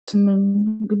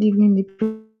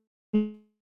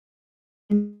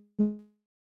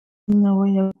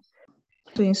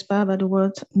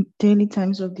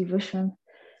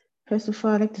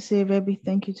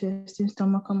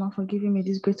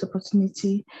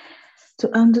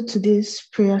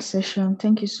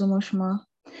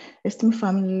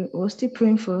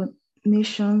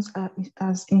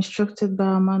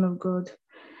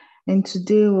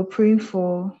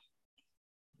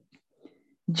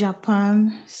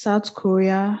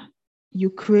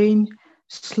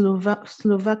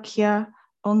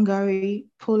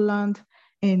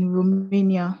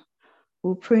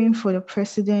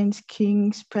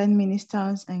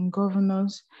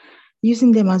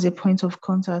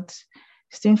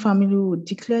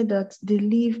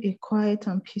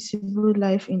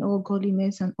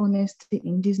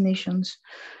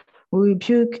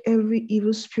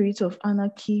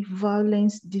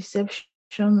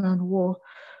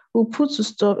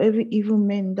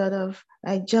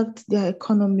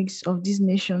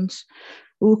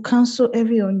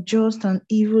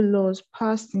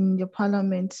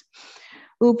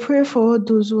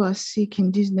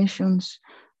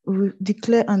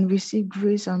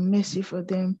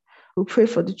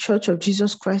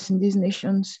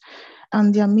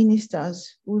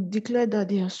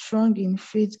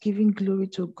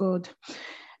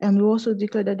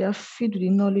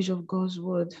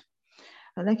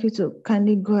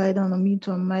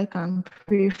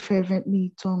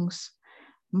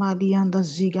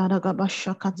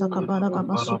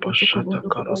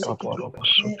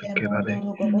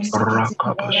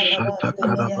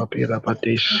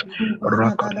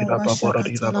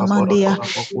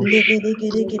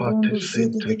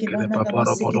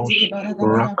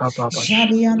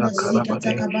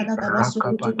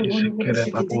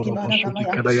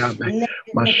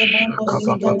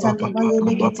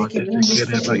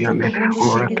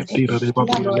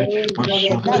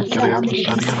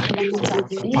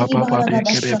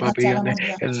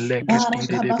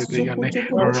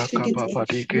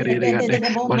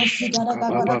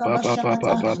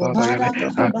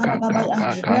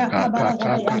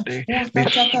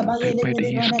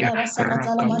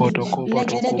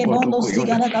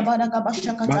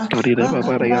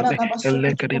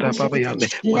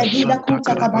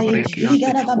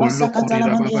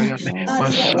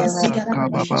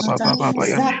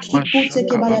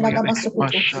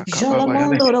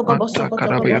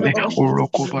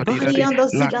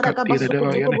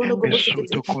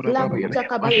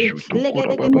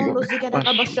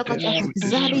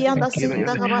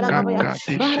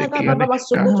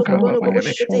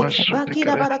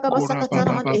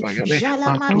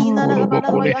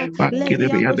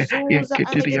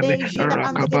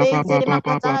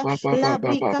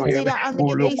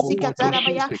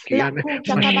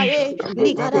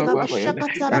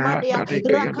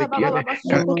kadeke yande kiade rakababa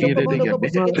sokoto kakire de kobono kobo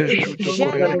yande sekete teshuto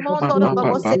jele korea mondo mama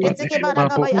rogobo papa sekete ne ke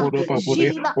baragabaya mabokoro babore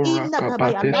jila inda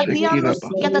kabaya urakapate lagiando sekira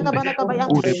sikiata babone kabana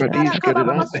kabaya ure badis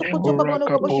rakababa kedelande sokoto kobono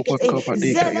kobo urakapopa shikete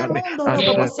kabadika zele yande mondo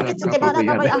rogobo asata sekete ke kababa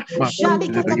yande baragabaya jali makure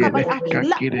kata yende kabaya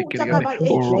la kakire kuta kiriande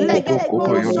kabaye legere urokopoko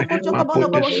mono poyone sokoto kobono mapote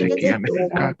kobo shikete sekiane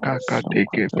kakaka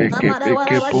teke peke Amara peke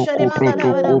wara poko bashere mandara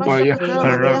wara protokobaya bashakatara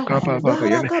mandia. rakababa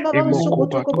Bara yane kaba baba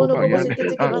sokoto imokoba kobono koba kobo yane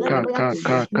sekete ke bara kaba ya.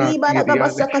 akakaka Li bara kaba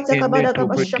kiriane sakata kabara eneto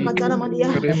kaba beti shakatara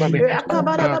mandia. kremane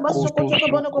Rakabara kaba kakoto sokoto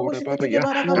kobono kobo sokore baba sekete ke ya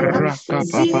bara kaba ya. rakababa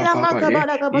Zira baba ye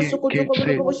makabara kaba sokoto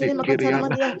kobono yekese kobo shere makatara tekiriana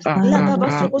mandia. La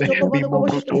kaba akakane sokoto kobono kobo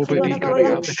sekete ke imokrotobe bara kaba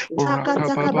ya. dikariane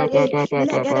Chakata rakababa kaba ye. baba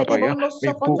baba Legere ke baba ya bondo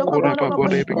sokoto mipokora kobono baba kobo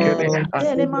rebekene sekete.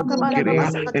 Zele makabara kaba antekiria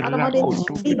sakatara mandia.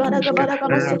 Li bara elakotobetuska kabara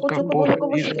kaba sokoto kobono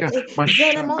kobo rakapofadiska sekete.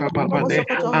 Zele mondo kobo mashakababane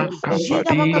sokoto.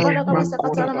 Jida akapadi makabara kaba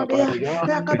makora sakatara mandia. babaria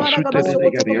Rakabara kaba mesutede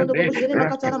sokoto kobono gariande kobo shere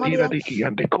makatara rakatira mandia.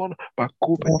 dikiande kon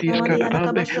bakupetiska Amadi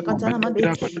rande alakabasha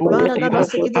katanamadi. umetira Baragaba batokotira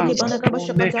sekitiki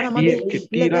banakabasha abatone kataramadi.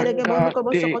 yeketira Legerege ka bonuko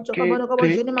te bosokoto ke kobonuko te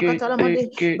bojini ke te makataramadi.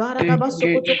 ke te Baragaba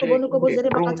ke sokoto te kobonuko ke bozere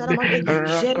pronde makataramadi.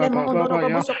 Jele rakababa mondono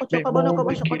ya kobosokoto kobonuko memonde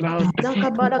bosokoto. kilande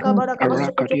Zaka baragaba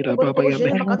sokoto Rakadira kobonuko baba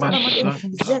bojini yande makataramadi. masanta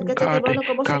Zeketeke kade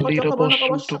bonuko bosokoto kalira kobonuko bosuto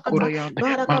boshakata. kore yande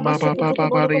Baragaba mama baba sokoto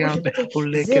baba kobonuko yande boshikete.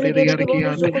 ulekere Zelegere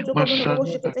bono yande sokoto kobonuko masanta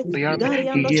boshikete. yande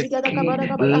Gariando sigada yeki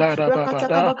kabaragaba ya. lada baba Rakata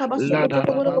da kabakaba sokoto lada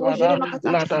kobonuko baba bojini da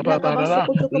makata. lada baba Lakaba da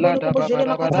sokoto kobonuko lada bojini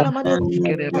baba da makataramadi.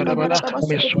 ikere baba Lakabara bada kaba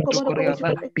sokoto mesuto kobono kore kobo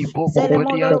yanda shikete. piboko Zele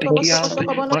mondo badiante rokobo sokoto kiande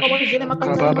kobono kobo jene mashaka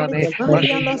makatara baba mande. ne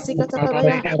Barianda sikata mashaka baba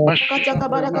kabaya. ne Akata mashaka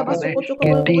kabara kaba baba ne sokoto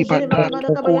kobono kobo jene idibata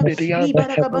makabara kabaya. kode yande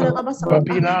Libara kabara kaba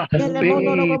sakata. babila Kele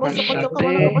mondo be rokobo sokoto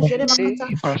kobono pasate kobo jene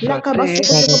makata. Lakaba pasate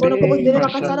sokoto kobono kobo be jene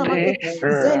makatara pasate mande.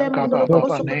 Zele mondo rokobo rakababane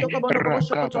sokoto kobono kobo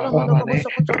sokoto kobono kobo rakababane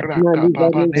sokoto.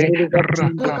 rakababane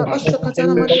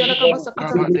Kabado,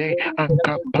 Kabade,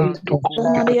 Ankapanto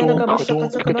Kadon,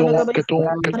 Kadon, Kadon,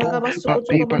 Kadon, Kadon,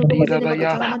 Papi Patira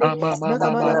Daya, Mama,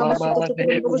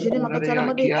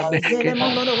 Mekura Kiane,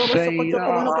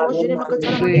 Keseira,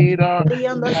 Seira,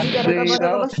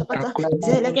 Seira,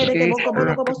 Kakutuske,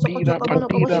 Rakatira,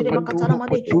 Patira, Patudu,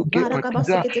 Patuke,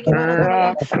 Patira,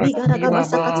 Rakati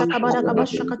Mama,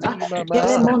 Rakati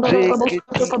Mama, Zekete,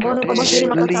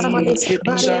 Li,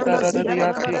 Kedira,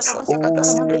 Dadariate,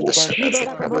 Oh,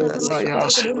 Bashaka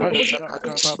Babaya, Bashaka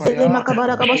Babaya,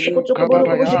 Bashaka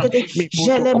Babaya,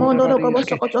 Miputo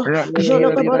Kurabadiske,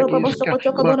 Rakadira Diragiska,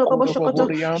 Makuro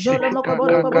Baburiante,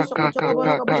 Kaka,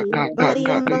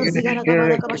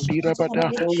 Erekadira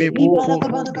Bada, Mebuko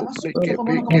Rundo,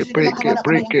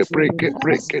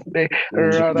 break it,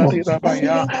 Radadira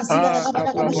Baya,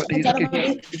 Kababadiski,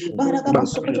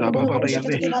 Makurira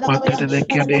Babariane,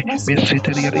 Matelekiane,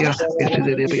 Messiteria, Messiteria,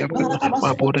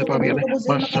 Mabude Babiane,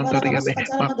 Masandariane,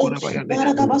 Makura Bayane,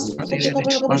 Adiriane,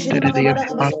 Manterian,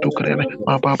 Matukariane,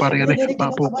 Mababariane,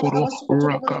 Mabukuru,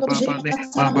 Rakababane,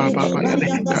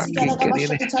 Mababayane,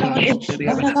 Kakikariane,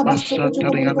 Sasundariane,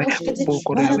 Masantariane,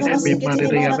 Bukuriane,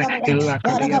 Mimadiriane,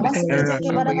 Elakariane,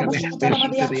 Erakabayane,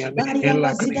 Mesutiriane,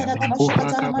 Elakariane,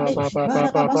 Ufakababayane,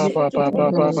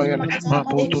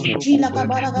 Mabutu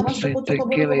Sukuriane, Masinte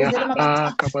Kilia,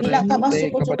 Kabade,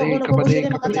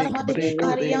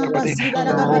 Kabade,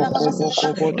 Roko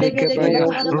Boko Bote Kebaya,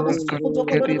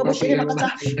 Rakati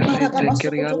Babiana, Sinte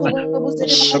Kiriana,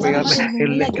 Babiana,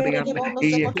 Elekriana,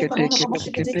 Iekete,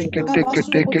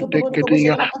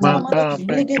 Mambam,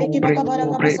 Breaktombre,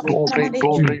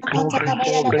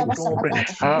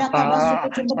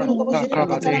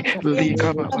 Kabade,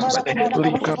 Lika Babane,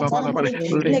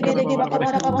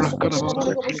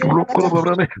 Rakababane,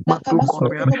 Rukurabane,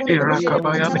 Matukorabian,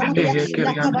 Irakabayan,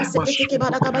 Ehekerian,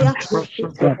 Masutukorian,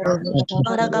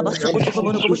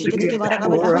 Baragabasukutukubunukubushikitiki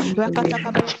baragabaya.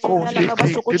 Rakatakabaya.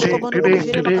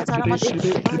 Yalakabasukutukubunukubushirimakataramadi.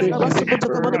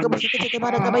 Baragabasukutukubunukubushikitiki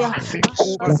baragabaya.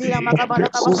 Zila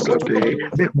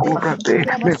makabaragabasukutukubunukubushikitiki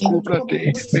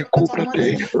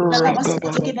baragabasukutukubunukubushirimakataramadi.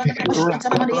 Ragabasukutiki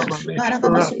baragabashikataramadi.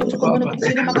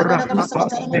 Baragabasukutukubunukubushiri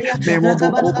makabaragasakataramadi.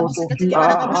 Ragabaragabasukitiki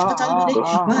baragabashikataramadi.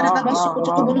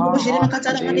 Baragabasukutukubunukubushiri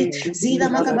makataramadi. Zila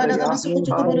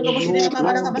makabaragabasukutukubunukubushiri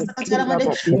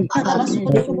makabaragasakataramadi.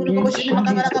 Baragabasukutukubunukubushiri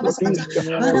makabaragasakata.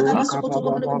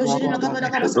 Baragabasukutukubunukubushiri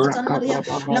makabaragasakataramadi.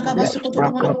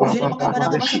 Lakabasukutukubunukubushiri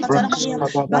makabaragasakataramadi.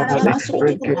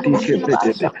 Baragabasukutukubunukubushiri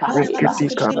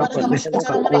baragabasukitiki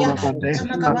baragabashikataramadi.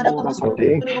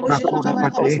 Makabaragasukutubunukubushirim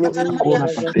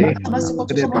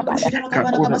makabaragabasakataramadi. Baragabasukutukubunukubushiri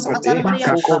makabaragasakataramadi.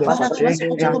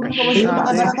 Baragabasukutukubunukubushiri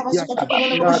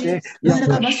makabaragasukutubunukubushirim.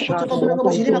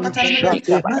 Baragabasukutukubunukubushiri makataramadi.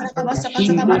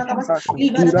 Baragabasakata baragabas.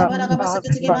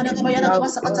 Libarakabaragabasakitiki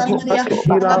baragabayaragabasakataramadi.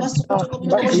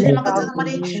 Baragabasukutukubunukubushiri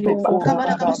makataramadi.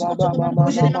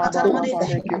 Baragabasukutukubunukubushiri makataramadi.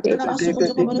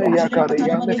 Baragabasukutukubunukubushiri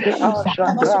makataramadi.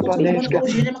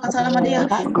 Baragabasukutukubunukubushiri makataramadi.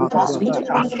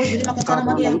 Baragabasukutukubunukubushiri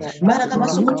makataramadi.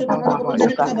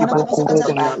 Baragabasukutukubunukubushiri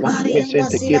makabaragabasakata. Barianga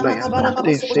zila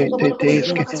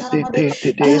makabaragabasukutukubunukubushiri makataramadi.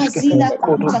 Azila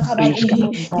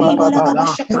kutakabari.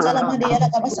 Libaragabashakataramadi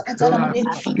yaragabasakataramadi.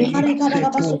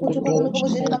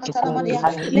 Marikaragabasukutukubunukubushiri makataramadi.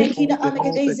 Lekida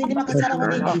amekete izili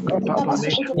makataramadi.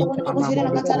 Baragabasukutukubunukubushiri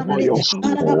makataramadi.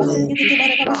 Baragabasikitiki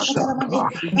baragabashakataramadi.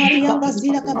 Barianga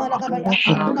zila kabaragabaya.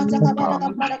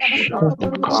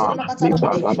 Makatakabaragabasukutukubunukubushiri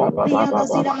makataramadi. Rianga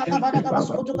zila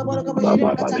makabaragabasukutukubunukubushiri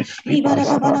makata.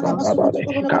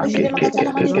 Libarakabaragabasukutukubunukubushiri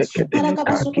makataramadi.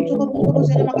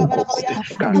 Baragabasukutukubunukubushiri makabaragabaya.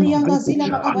 Barianga zila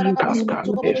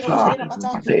makabaragabasukutukubunukubushiri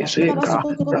makata. Deseka,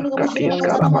 Baragabasukutukubunukubushiri Rakatis makataramadi.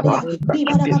 Kalabada,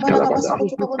 Rakatis Kalabada,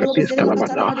 Rakatis Libarakabaragabasukutukubunukubushiri Kalabada,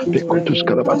 makataramadi. Pekutus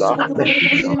Kalabada,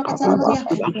 Baragabasukutukubunukubushiri Shaka makataramadi.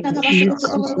 Babada,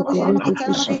 Shaka Baragabasukutukubunukubushiri Babada,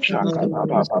 makataramadi. Shaka Babada,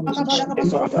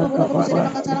 Makabaraga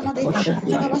makataramadia,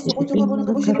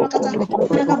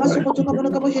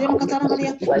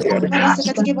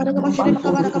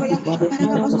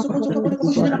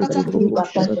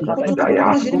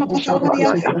 Daya,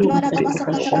 Sabadaya,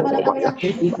 Shandarabaya,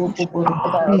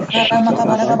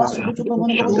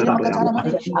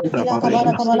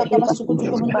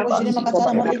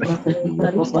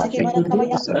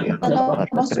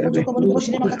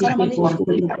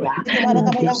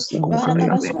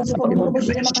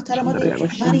 Dabarayane,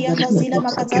 Marianga zila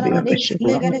makataramade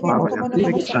legereke bokobono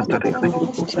kobosha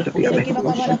kotokobono kobosha dereke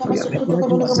bakabara kabasu kotokobono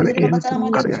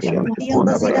kobosha makataramade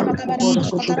Marianga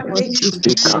zila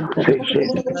makabari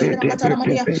shakataramade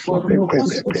kotokobono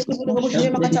kobosha makataramade kabasu kotokobono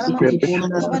kobosha makataramade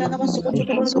kabara kabasu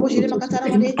kotokobono kobosha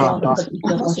makataramade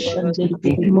kabasu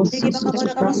Riki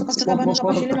bakabara kabasu kotokobono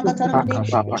kobosha makataramade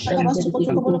kabasu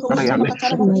kotokobono kobosha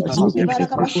makataramade ibara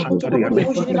kabasu kotokobono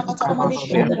kobosha makataramade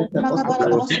makabara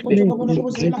kabasukoto kobono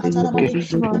kobozile makatara made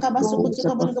makabasukoto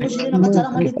kobono kobozile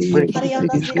makatara made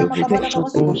arianda zila makabara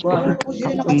kabasukoto kobono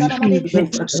kobozile makatara made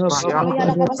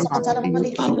ayala kabasakatara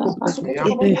made makabasukoto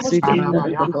kobono kobozile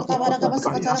makabara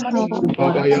kabasakatara made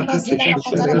ayanda zila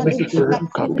makatara made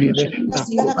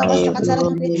Zigara kabasha katara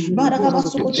made baraka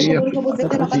basukoto kobono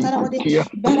kobozile makatara made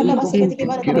baraka basekete ke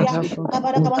baraka baya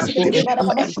kabara kabasekete ke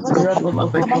baraka bashukata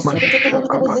kabasukoto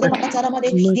kobono kobozile makatara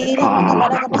made ira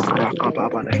makabara kabasukoto kobozile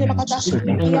makata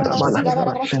ayanda zila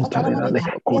baraka bashukatara made ira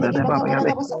ke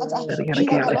makabara kabasakata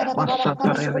ira kabara kabara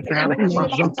kabasukoto kobono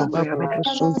kobozile makata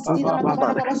ayanda zila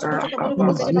makabara kabasukoto kobono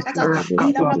kobozile makata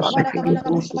ira makabara kabara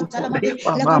kabashukatara made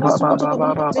la kabasukoto kobono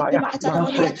kobozile makatara made la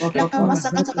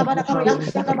kabasakata kabara kabaya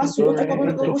la kabasukoto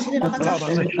kobono kobozile makata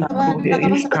kabara kabasakata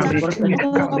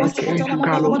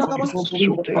kobono kabasakata na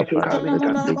manda kabara kabasukoto na manda kabara la kabara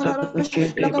kabasukoto kobono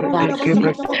kobozile makatara made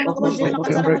kobozile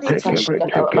makatara made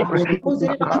libara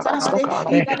kabara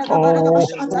kabashukatara made la kabasukoto kobono kobozile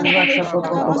makatara made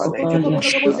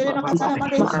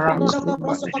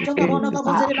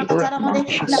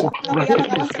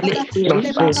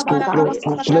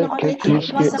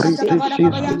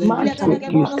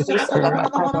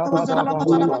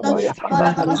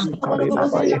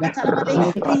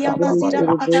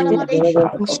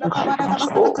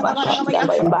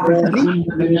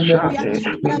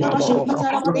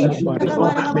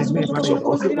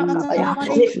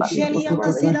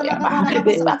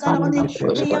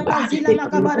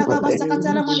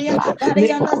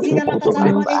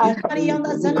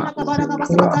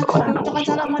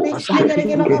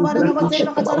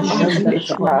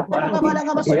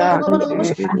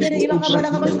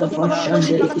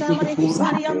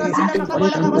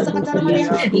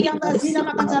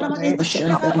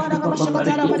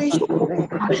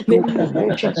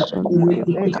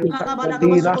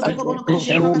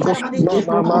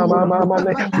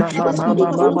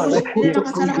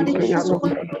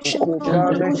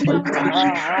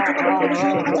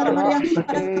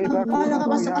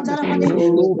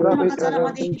kabasukoto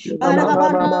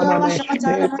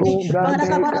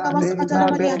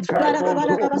kobono kobozile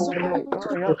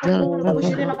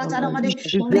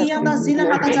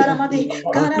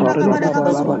makatara made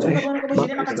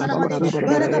la kabaya la kabasakata libara kabara kabasakatara made kabasakata kabara kabaya la kabara kabasukoto kobono kobozile makatara made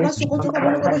kabara kabasukoto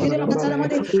kobono kobozile makatara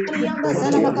made riyanda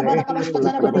zira makatara made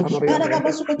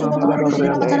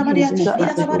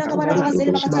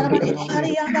kabara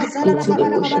kabasakata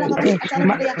kabara kabaya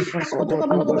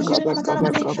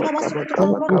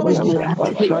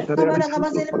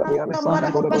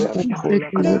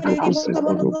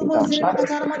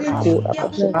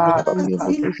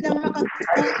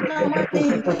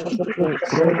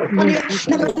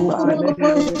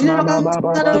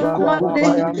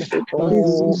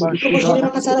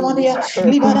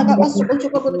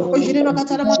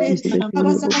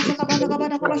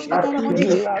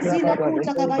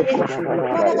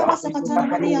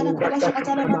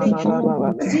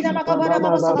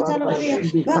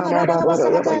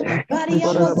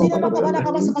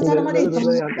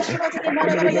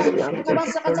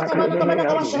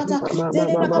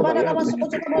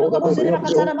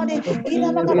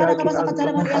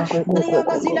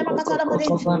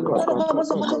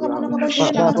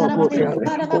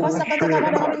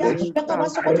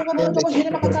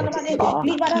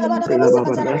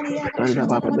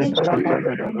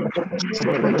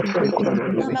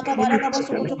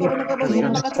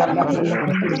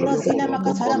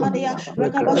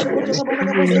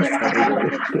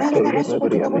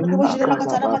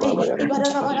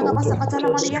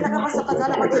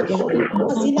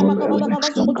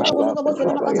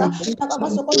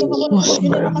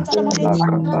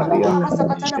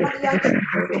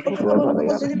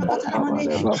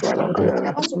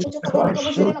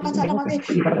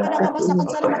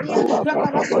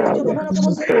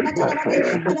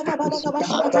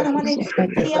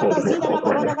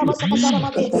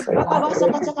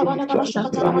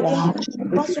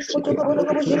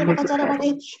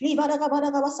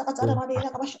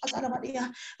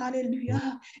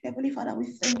Hallelujah. Heavenly Father, we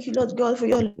thank you, Lord God, for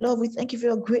your love. We thank you for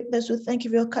your greatness. We thank you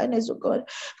for your kindness, oh God.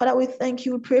 Father, we thank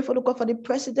you. We pray for the God, for the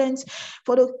presidents,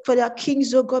 for their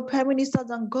kings, oh God, prime ministers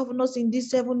and governors in these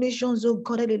 7 nations, oh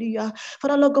God. Hallelujah.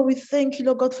 Father, Lord God, we thank you,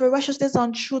 Lord God, for righteousness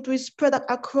and truth. We spread that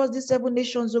across these 7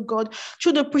 nations, oh God,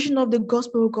 through the preaching of the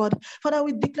gospel, oh God. Father,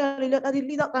 we declare that the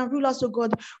leaders and rulers, oh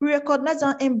God, we recognize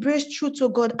and embrace truth, oh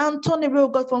God, and turn away, oh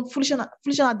God, from foolish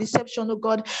and deception, oh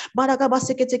God.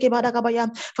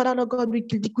 Father, Lord God, we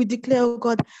declare, oh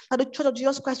God, that the Church of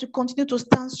Jesus Christ will continue to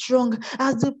stand strong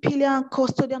as the pillar and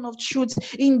custodian of truth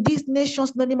in these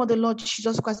nations in the name of the Lord Jesus.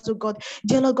 Jesus Christ, oh God.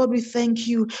 Dear Lord God, we thank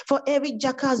you for every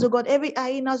jackass, oh God, every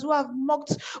hyenas who have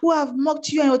mocked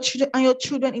you and your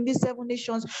children in these 7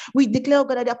 nations. We declare, oh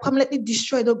God, that they are permanently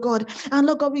destroyed, oh God. And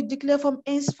Lord God, we declare from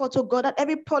henceforth, oh God, that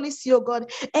every policy, oh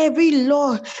God, every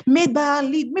law made by our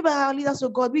leaders, oh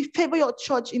God, we favor your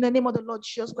church in the name of the Lord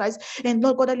Jesus Christ. And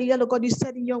Lord God, hallelujah, Lord God, you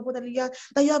said in your word, hallelujah,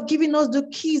 that you have given us the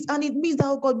keys, and it means that,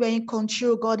 oh God, we are in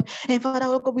control, God. And Father,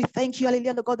 oh God, we thank you,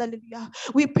 hallelujah, Lord God, hallelujah.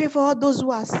 We pray for all those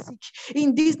who are sick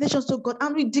in these nations, oh God,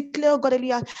 and we declare, oh God,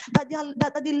 hallelujah,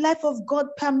 that the life of God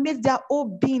permits their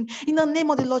whole being in the name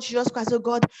of the Lord Jesus Christ, oh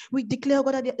God. We declare, oh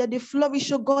God, that they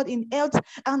flourish, oh God, in health,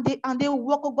 and they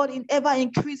walk, oh God, in ever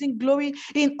increasing glory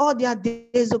in all their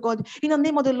days, oh God. In the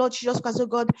name of the Lord Jesus Christ, oh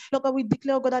God, Lord God, we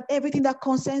declare, oh God, that everything that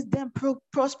concerns them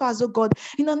prospers, oh God.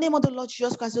 In the name of the Lord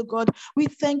Jesus Christ, oh God, we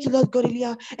thank you, Lord God,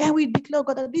 hallelujah, and we declare, oh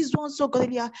God, that these ones, oh God,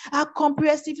 hallelujah, are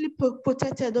comprehensively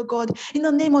protected, oh God. In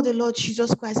the name of the Lord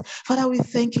Jesus Christ, Father, we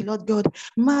thank you, Lord God.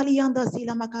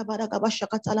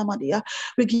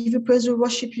 We give you praise, we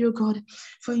worship you, God.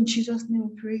 For in Jesus' name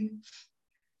we pray.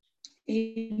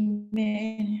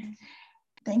 Amen.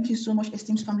 Thank you so much,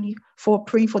 esteemed family, for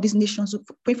praying for these nations, and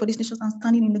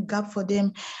standing in the gap for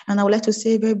them. And I would like to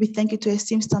say a very big thank you to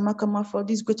esteemed Stamakama for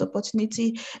this great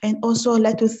opportunity. And also I'd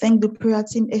like to thank the prayer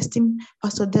team, esteemed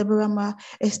Pastor Deborah Ma,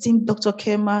 esteemed Dr.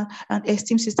 Kema, and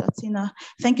esteemed Sister Tina.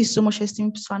 Thank you so much,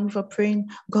 esteemed family, for praying.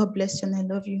 God bless you and I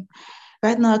love you.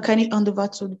 Right now, I kindly hand over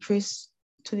to the praise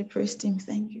team.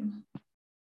 Thank you.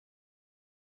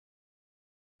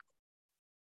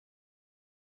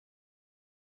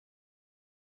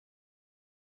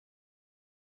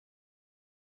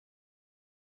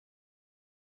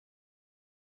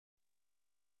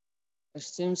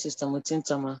 Esteemed Sister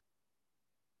Mutintama,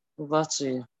 over to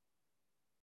you.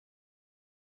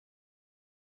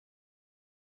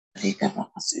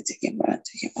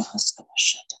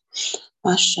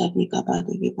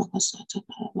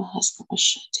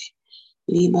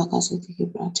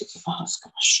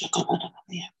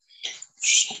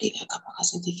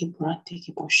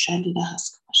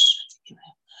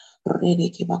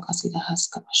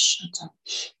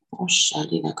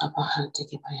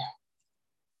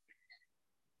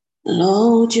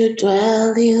 Lord, you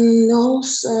dwell in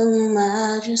awesome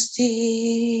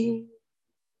majesty.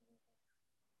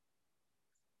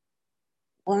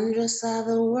 Wondrous are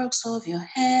the works of your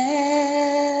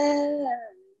hand.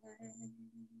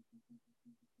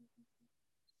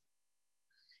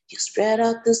 You spread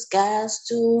out the skies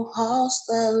to house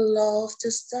the lofty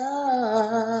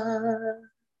stars,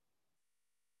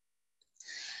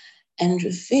 and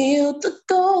revealed the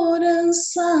golden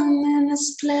sun in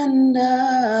its splendor.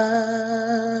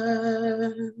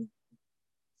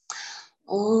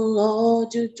 Oh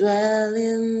Lord, you dwell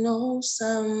in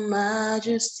awesome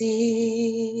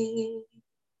majesty.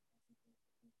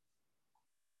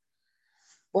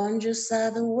 Wondrous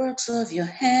are the works of your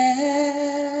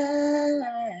hand.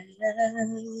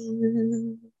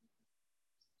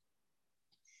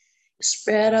 You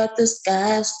spread out the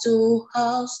skies to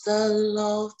house the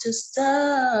lofty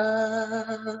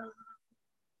stars,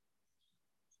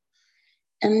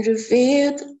 and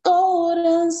revealed the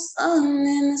golden sun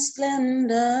in its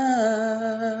splendor.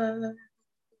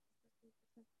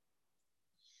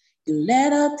 You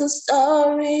let out the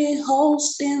starry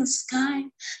host in the sky,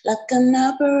 like an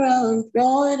apparel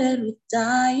embroidered with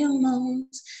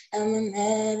diamonds,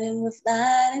 emanating with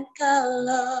light and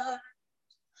color,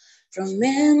 from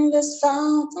endless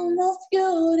fountain of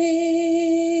beauty.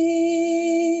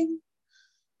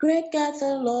 Great God,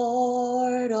 the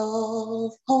Lord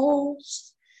of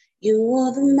hosts, you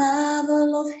are the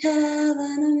marvel of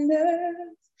heaven and earth.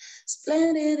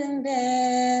 Splendid and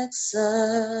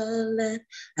excellent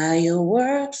are your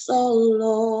works, O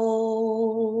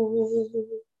Lord.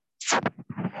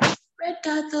 Great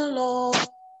God, the Lord of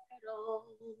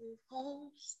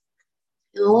hosts,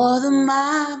 you are the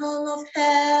marvel of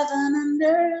heaven and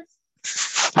earth.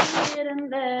 Splendid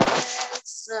and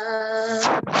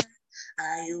excellent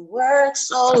are your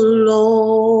works, O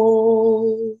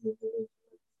Lord.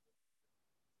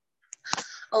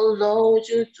 O Lord,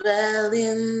 you dwell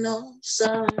in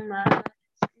awesome majesty.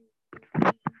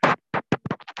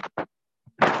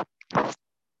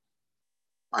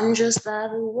 Wondrous are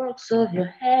the works of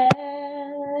your hand.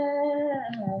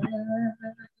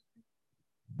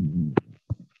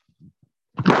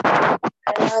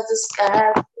 And the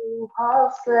sky to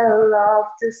half fell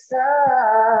off the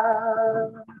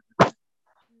sun,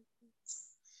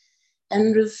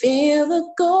 and reveal the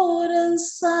golden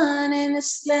sun in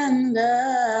its splendor.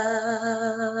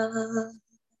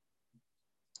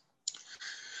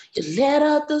 You You let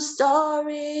out the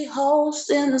starry host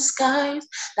in the skies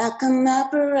like an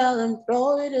apparel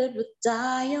embroidered with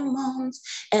diamonds,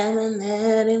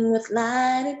 emanating with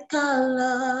lighted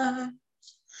color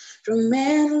from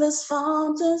endless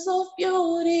fountains of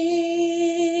beauty.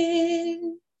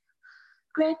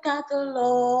 Great God, the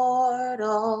Lord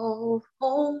of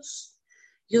hosts,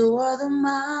 you are the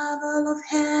marvel of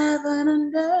heaven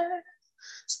and earth.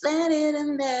 Splendid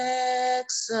and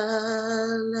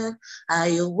excellent are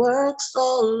your works,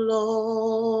 O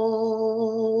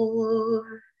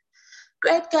Lord.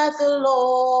 Great God, the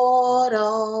Lord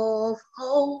of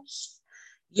hosts,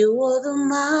 you are the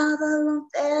marvel of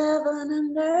heaven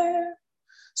and earth.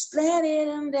 Splendid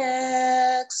and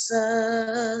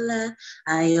excellent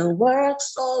are your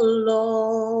works, O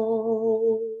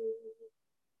Lord.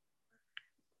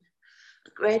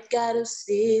 Great God of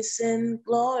ceasing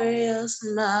glorious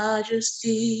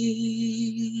majesty.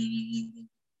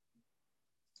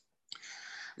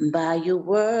 By your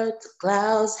word, the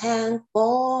clouds hang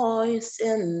poised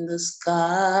in the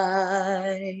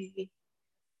sky.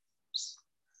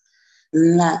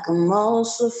 Like a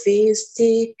most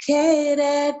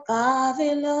sophisticated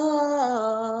pavilion,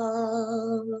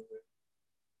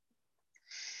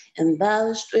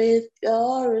 embellished with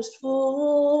purest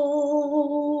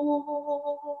wool.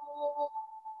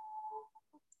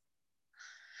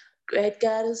 Great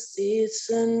God of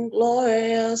season,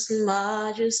 glorious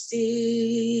majesty.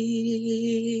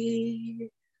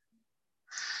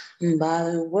 By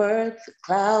the word, the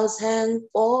clouds hang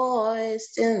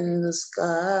poised in the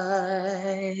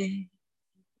sky.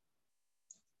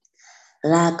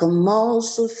 Like a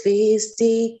most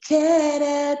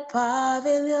sophisticated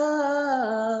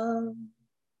pavilion,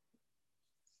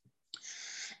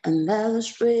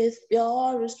 embellished with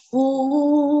purest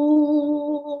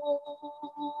wool.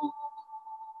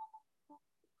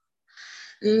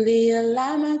 The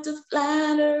alignment of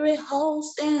planetary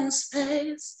hosts in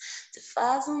space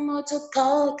defies mortal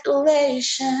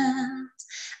calculations,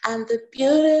 and the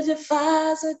beauty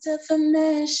defies a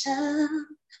definition.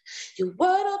 Your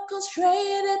word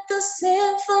orchestrated the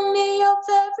symphony of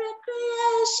every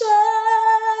creation.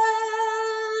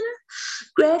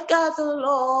 Great God, the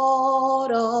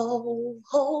Lord of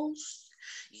hosts,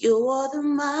 you are the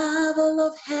marvel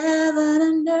of heaven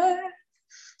and earth.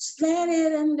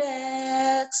 Splendid and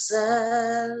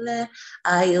excellent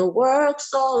are your works,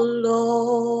 O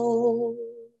Lord.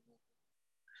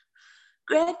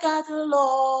 Great God, the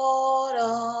Lord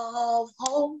of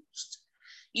hosts,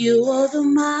 you are the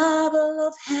marvel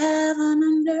of heaven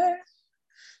and earth.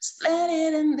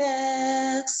 Splendid and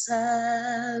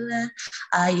excellent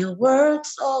are your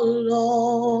works, O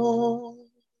Lord.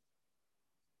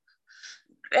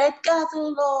 Great God, the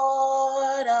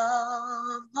Lord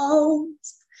of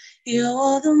hosts, you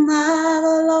are the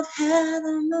marvel of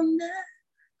heaven and earth.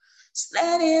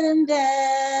 Splendid and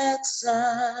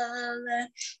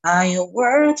excellent are your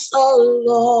works, O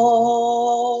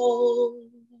Lord.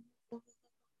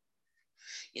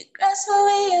 You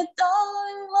gracefully adorn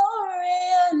in glory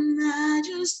and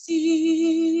majesty.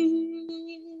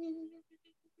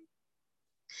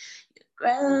 You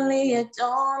grandly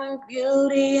adorn in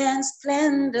beauty and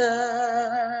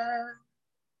splendor.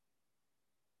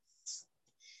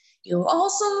 You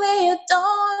also lay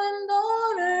adorn in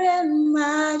honor and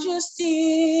majesty.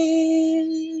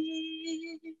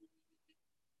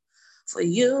 For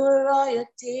you are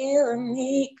royalty and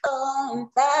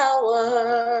equal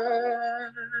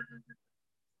power.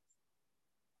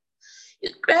 You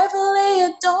gratefully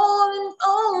adorn in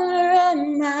honor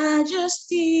and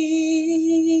majesty.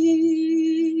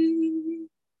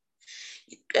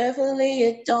 You gratefully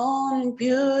adorn in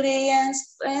beauty and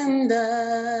splendor.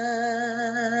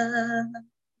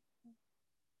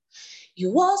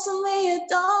 You awesomely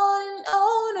adorn in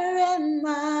honor and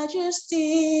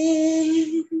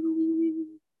majesty.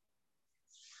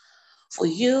 For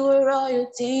you are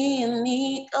royalty and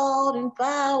equal in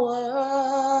power.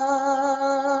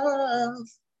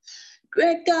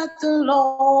 Great God, the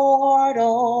Lord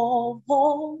of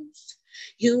hosts,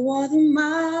 you are the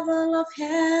marvel of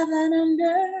heaven and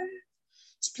earth.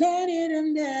 Splendid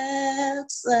and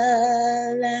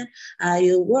excellent are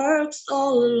your works,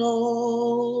 O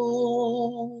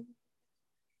Lord.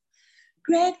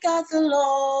 Great God, the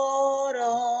Lord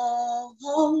of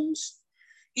hosts,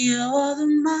 you are the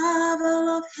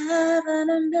marvel of heaven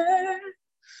and earth.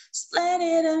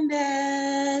 Splendid and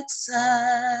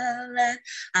excellent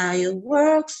are your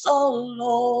works, O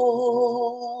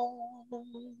Lord.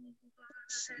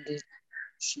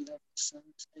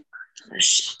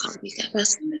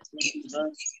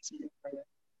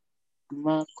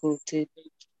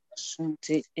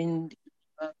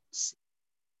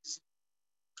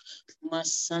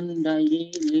 Masanda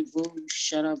ye lebo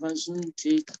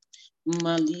sharabazunte.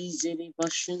 Malize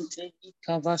bashunte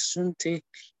ikavasunte.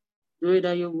 Great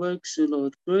are your works, O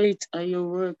Lord. Great are your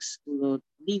works, O Lord.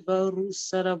 Libaru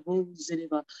sarabo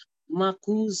zeriba.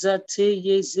 Makuza te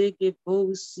yezege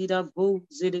bo sirabo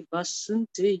zeriba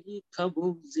sunte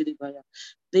yikabo zeribaya.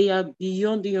 They are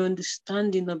beyond the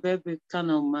understanding of every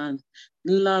carnal man.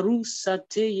 Laru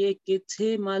sate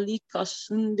yekete malika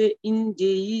sunde inde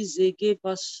yizege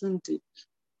basunte.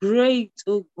 Great,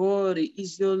 O God,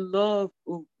 is your love,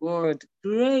 O God.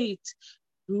 Great.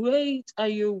 Great are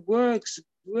your works.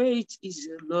 Great is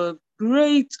your love.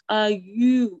 Great are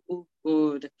you, O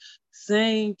God.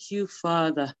 Thank you,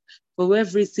 Father, for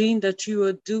everything that you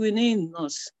are doing in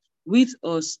us, with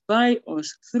us, by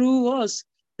us, through us.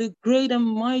 The great and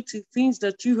mighty things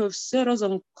that you have set us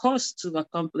on course to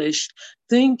accomplish.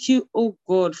 Thank you, O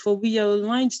God, for we are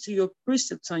aligned to your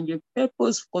precepts and your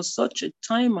purpose for such a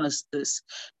time as this.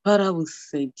 Father, we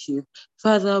thank you.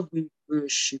 Father, we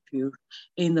worship you.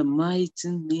 In the mighty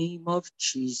name of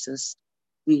Jesus,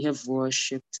 we have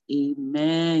worshipped.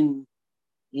 Amen.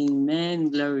 Amen.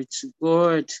 Glory to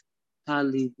God.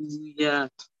 Hallelujah.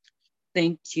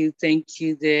 Thank you,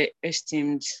 the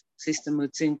esteemed Sister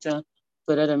Mutinta,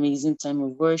 for that amazing time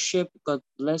of worship. God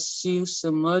bless you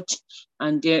so much.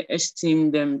 And dear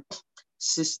esteemed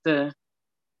Sister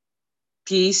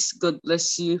Peace, God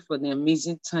bless you for the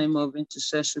amazing time of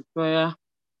intercessory prayer.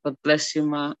 God bless you,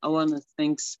 Ma. I want to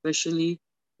thank especially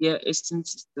dear esteemed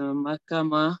Sister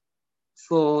Makama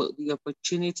for the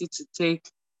opportunity to take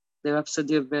the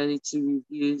Rhapsody of Reality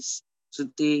reviews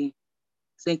today.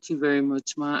 Thank you very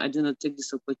much, Ma. I do not take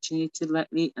this opportunity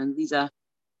lightly, and these are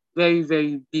very,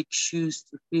 very big shoes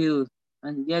to fill.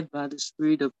 And yet, by the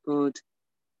Spirit of God,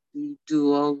 we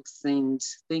do all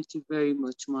things. Thank you very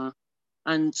much, Ma.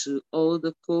 And to all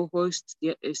the co-hosts,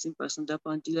 dear esteemed Pastor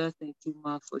Pandila, thank you,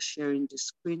 Ma, for sharing the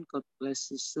screen. God bless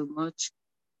you so much.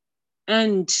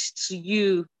 And to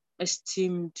you,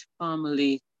 esteemed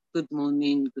family, good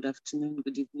morning, good afternoon,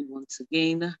 good evening once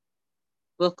again.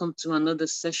 Welcome to another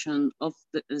session of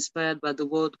the Inspired by the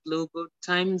Word Global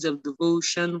Times of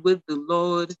Devotion with the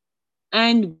Lord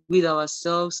and with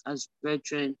ourselves as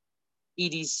brethren.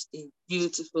 It is a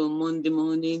beautiful Monday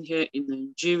morning here in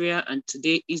Nigeria, and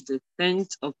today is the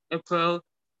 10th of April,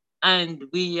 and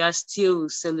we are still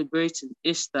celebrating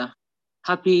Easter.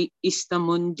 Happy Easter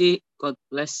Monday. God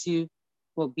bless you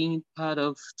for being part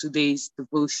of today's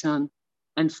devotion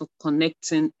and for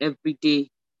connecting every day.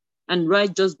 And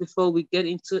right just before we get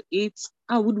into it,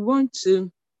 I want to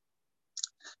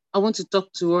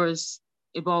talk to us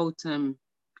about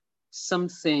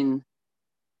something.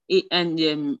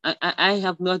 And I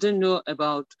have not, I don't know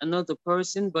about another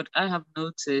person, but I have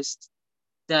noticed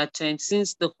that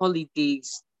since the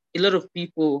holidays, a lot of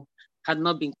people had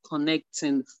not been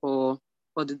connecting for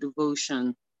the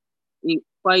devotion.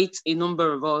 Quite a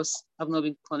number of us have not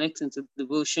been connecting to the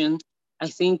devotion. I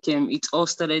think it all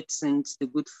started since the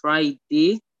Good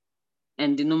Friday,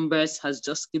 and the numbers has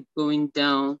just kept going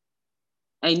down.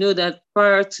 I know that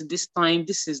prior to this time,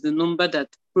 this is the number that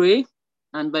pray,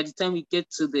 and by the time we get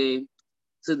to the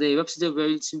Rhapsody of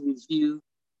Reality review,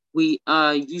 we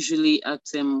are usually at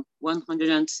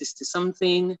 160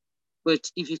 something. But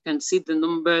if you can see the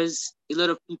numbers, a lot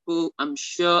of people, I'm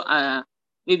sure, are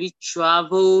maybe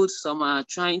traveled. Some are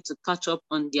trying to catch up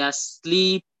on their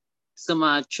sleep. Some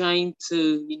are trying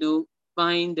to,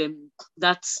 find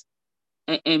that,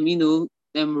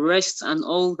 rest and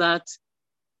all that.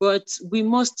 But we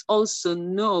must also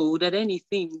know that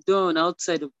anything done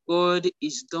outside of God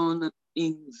is done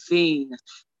in vain,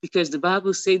 because the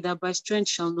Bible says that by strength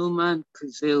shall no man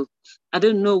prevail. I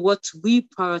don't know what we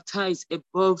prioritize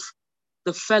above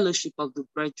the fellowship of the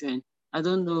brethren. I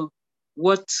don't know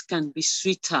what can be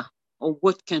sweeter or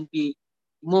what can be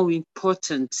more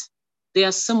important. There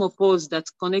are some of us that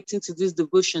connecting to this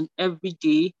devotion every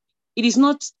day. It's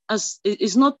not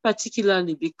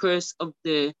particularly because of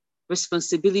the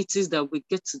responsibilities that we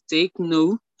get to take.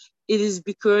 No, it is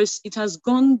because it has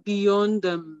gone beyond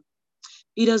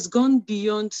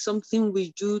something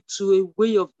we do to a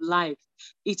way of life.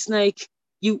 It's like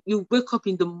you wake up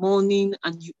in the morning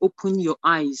and you open your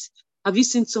eyes. Have you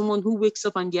seen someone who wakes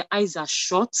up and their eyes are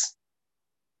shut?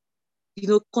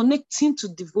 Connecting to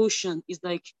devotion is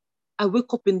like, I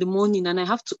wake up in the morning and I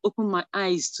have to open my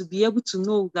eyes to be able to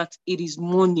know that it is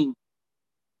morning.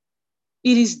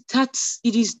 It is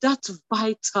that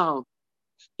vital.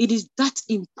 It is that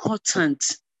important.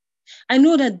 I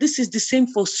know that this is the same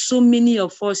for so many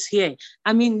of us here.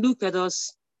 I mean, look at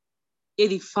us,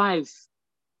 85.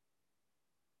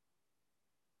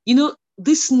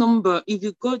 this number, if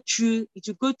you go through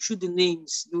the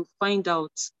names, you'll find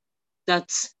out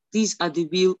that these are the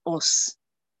real us.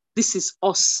 This is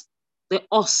us, the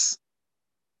us.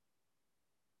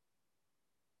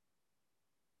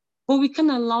 But we can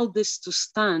allow this to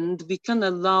stand. We can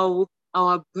allow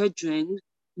our brethren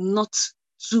not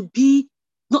to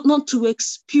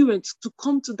experience, to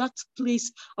come to that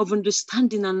place of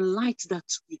understanding and light that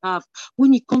we have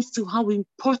when it comes to how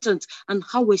important and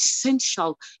how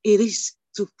essential it is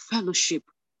to fellowship,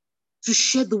 to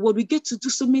share the word. We get to do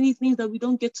so many things that we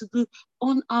don't get to do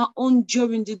on our own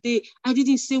during the day. I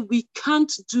didn't say we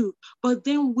can't do, but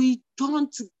then we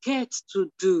don't get to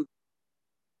do.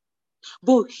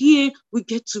 But here we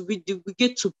get to read, we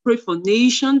get to pray for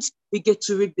nations, we get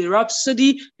to read the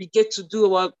Rhapsody, we get to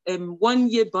do our 1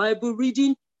 year Bible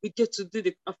reading, we get to do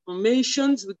the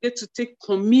affirmations, we get to take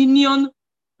communion.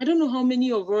 I don't know how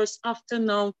many of us after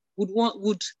now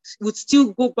would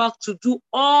still go back to do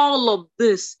all of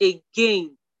this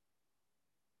again.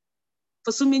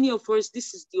 For so many of us,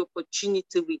 this is the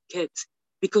opportunity we get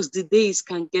because the days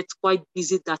can get quite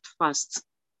busy that fast.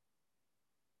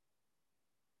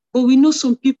 But we know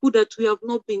some people that we have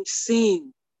not been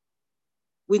seeing.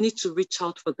 We need to reach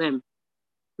out for them.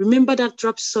 Remember that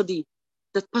Rhapsody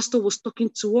that Pastor was talking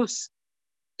to us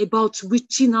about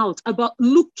reaching out, about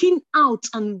looking out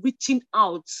and reaching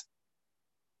out.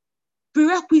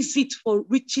 Prerequisite for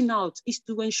reaching out is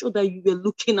to ensure that you are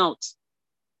looking out.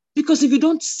 Because if you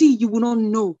don't see, you will not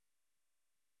know.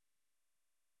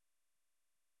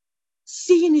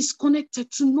 Seeing is connected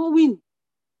to knowing.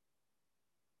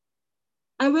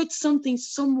 I read something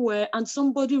somewhere and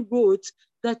somebody wrote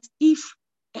that if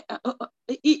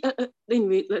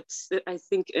anyway, let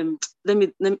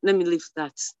me leave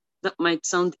that. That might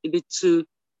sound a bit too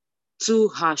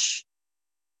harsh,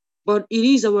 but it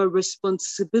is our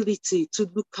responsibility to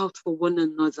look out for one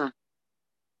another.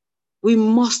 We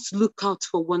must look out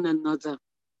for one another.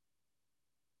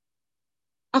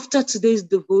 After today's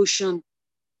devotion,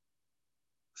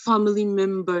 family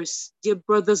members, dear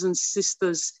brothers and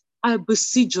sisters, I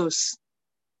beseech us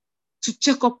to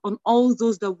check up on all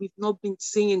those that we've not been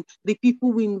seeing, the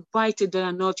people we invited that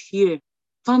are not here,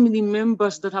 family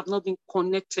members that have not been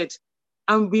connected,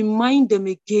 and remind them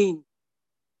again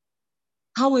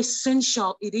how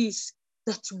essential it is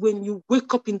that when you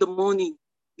wake up in the morning,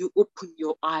 you open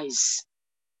your eyes.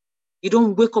 You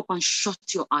don't wake up and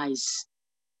shut your eyes.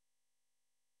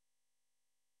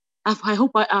 I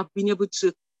hope I have been able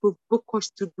to provoke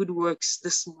us to good works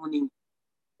this morning,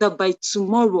 that by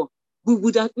tomorrow, we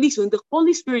would at least, when the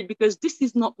Holy Spirit, because this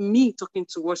is not me talking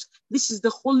to us, this is the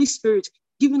Holy Spirit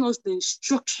giving us the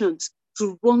instructions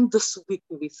to run this week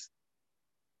with.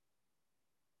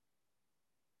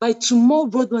 By tomorrow,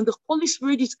 when the Holy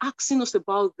Spirit is asking us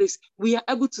about this, we are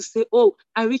able to say, oh,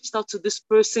 I reached out to this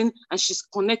person and she's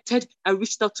connected. I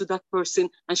reached out to that person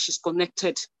and she's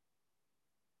connected.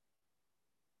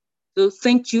 So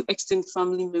thank you, extended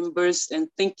family members, and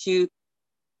thank you,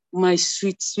 my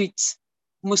sweet, sweet,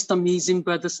 most amazing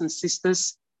brothers and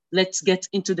sisters. Let's get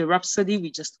into the Rhapsody.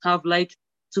 We just have like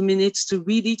 2 minutes to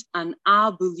read it, and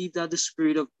I believe that the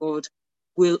Spirit of God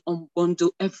will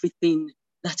unbundle everything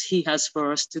that He has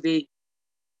for us today.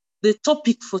 The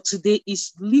topic for today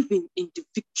is living in the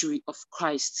victory of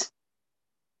Christ.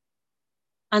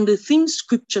 And the theme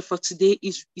scripture for today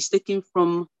is taken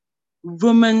from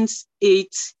Romans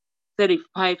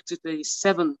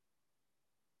 8:35-37.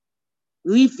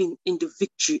 Living in the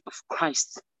victory of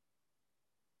Christ.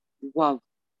 Wow.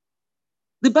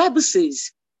 The Bible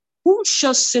says, who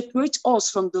shall separate us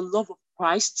from the love of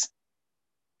Christ?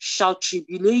 Shall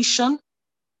tribulation,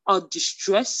 or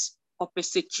distress, or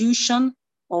persecution,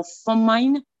 or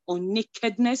famine, or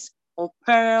nakedness, or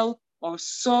peril, or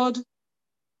sword?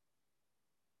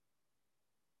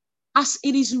 As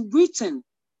it is written,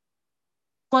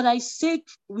 for thy sake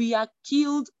we are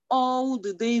killed all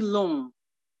the day long.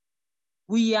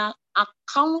 We are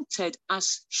accounted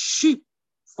as sheep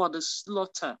for the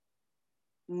slaughter.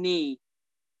 Nay,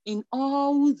 in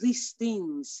all these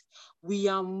things, we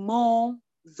are more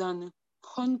than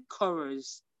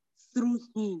conquerors through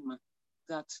him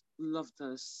that loved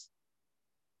us.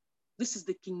 This is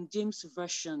the King James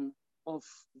Version of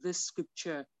this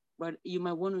scripture, but you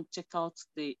might want to check out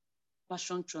the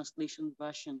Passion Translation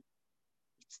version.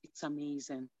 It's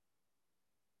amazing.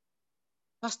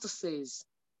 Pastor says,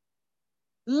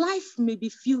 life may be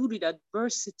filled with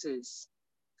adversities,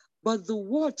 but the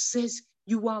word says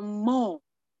you are more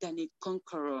than a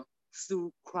conqueror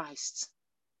through Christ.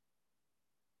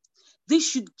 This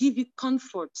should give you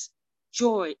comfort,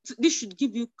 joy. This should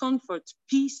give you comfort,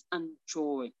 peace, and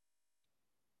joy.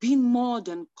 Being more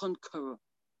than conqueror.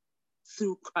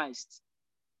 through Christ.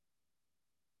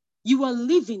 You are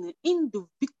living in the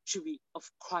victory of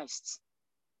Christ.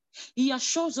 He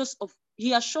assured us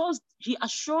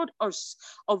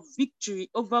of victory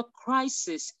over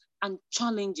crisis and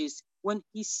challenges when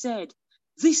he said,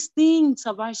 "These things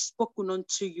have I spoken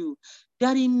unto you,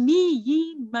 that in me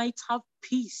ye might have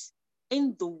peace.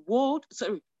 In the world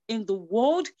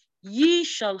ye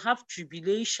shall have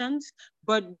tribulations,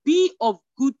 but be of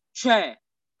good cheer.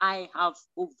 I have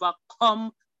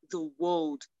overcome the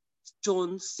world."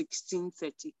 John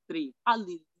 16:33.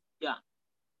 Hallelujah.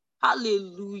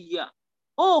 Hallelujah.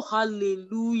 Oh,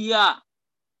 hallelujah.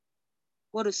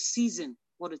 What a season.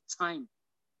 What a time.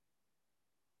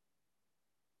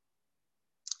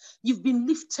 You've been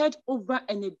lifted over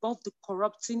and above the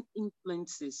corrupting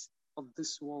influences of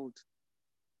this world.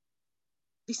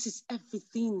 This is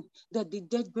everything that the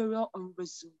death, burial, and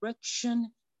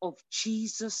resurrection of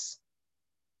Jesus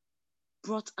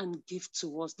brought and gave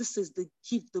to us. This is the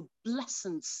gift, the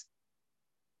blessings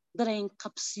that are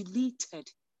encapsulated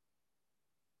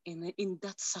in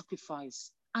that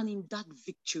sacrifice and in that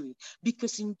victory.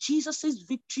 Because in Jesus'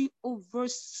 victory over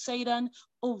Satan,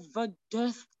 over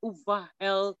death, over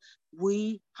hell,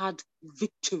 we had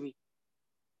victory.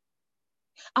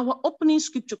 Our opening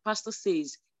scripture, pastor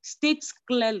states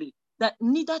clearly that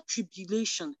neither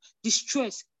tribulation,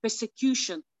 distress,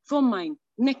 persecution, famine,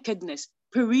 nakedness,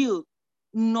 peril,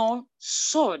 nor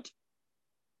sword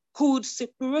could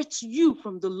separate you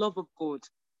from the love of God.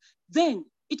 Then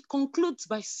it concludes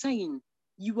by saying,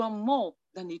 you are more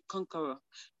than a conqueror.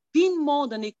 Being more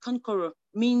than a conqueror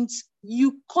means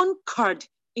you conquered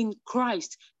in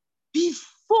Christ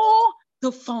before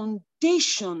the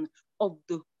foundation of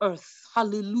the earth.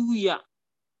 Hallelujah.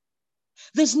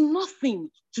 There's nothing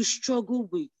to struggle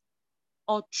with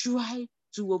or try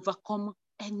to overcome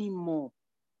anymore.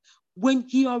 When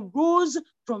he arose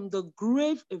from the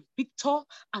grave a victor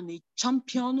and a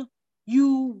champion,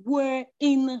 you were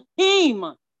in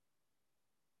him.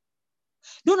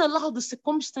 Don't allow the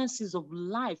circumstances of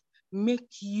life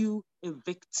make you a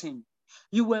victim.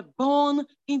 You were born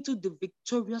into the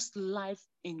victorious life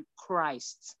in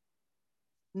Christ.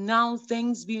 Now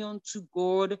thanks be unto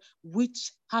God,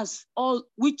 which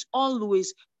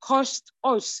always caused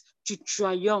us to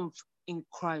triumph in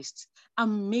Christ,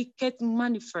 and maketh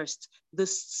manifest the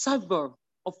savor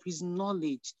of his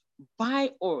knowledge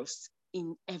by us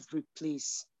in every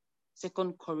place.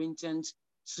 2 Corinthians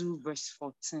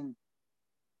 2:14.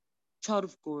 Child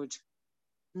of God,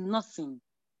 nothing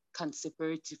can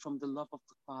separate you from the love of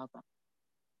the Father.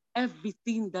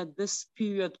 Everything that this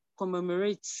period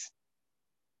commemorates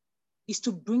is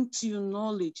to bring to your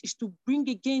knowledge, is to bring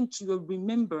again to your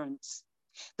remembrance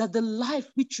that the life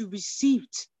which you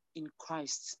received in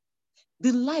Christ,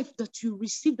 the life that you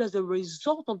received as a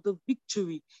result of the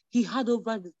victory he had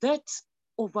over death,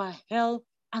 over hell,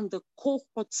 and the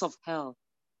cohorts of hell,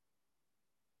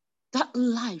 that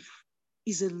life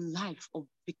is a life of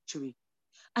victory.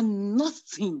 And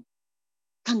nothing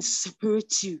can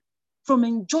separate you from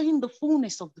enjoying the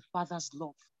fullness of the Father's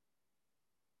love.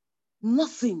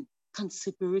 Nothing can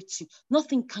separate you.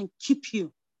 Nothing can keep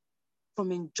you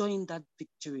from enjoying that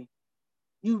victory.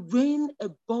 You reign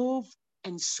above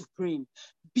and supreme.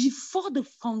 Before the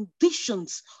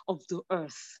foundations of the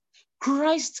earth,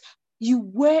 Christ, you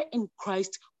were in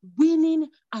Christ, winning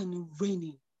and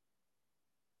reigning.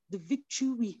 The victory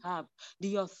we have,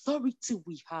 the authority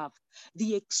we have,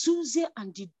 the exousia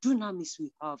and the dunamis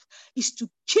we have, is to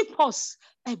keep us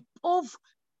above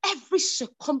every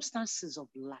circumstances of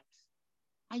life.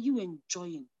 Are you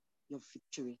enjoying your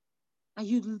victory? Are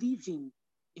you living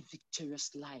a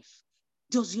victorious life?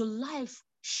 Does your life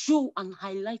show and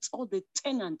highlight all the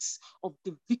tenets of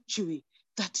the victory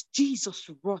that Jesus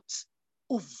wrought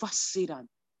over Satan?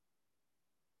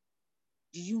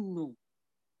 Do you know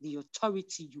the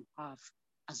authority you have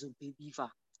as a believer?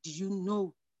 Do you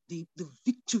know the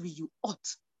victory you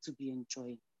ought to be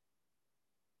enjoying?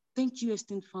 Thank you,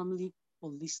 esteemed family, for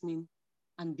listening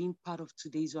and being part of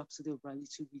today's Rhapsody of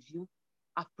Reality review.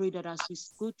 I pray that as we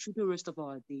go through the rest of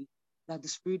our day, that the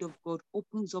Spirit of God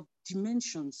opens up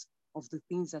dimensions of the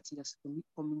things that he has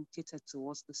communicated to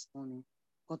us this morning.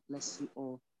 God bless you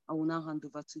all. I will now hand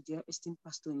over to dear esteemed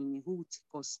Pastor Nimi, who will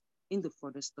take us in the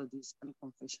further studies and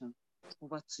confession.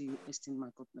 Over to you, esteemed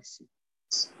man. God bless you.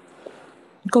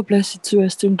 God bless you too,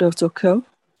 esteemed Dr. Kel.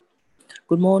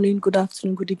 Good morning, good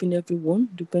afternoon, good evening, everyone,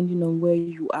 depending on where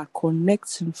you are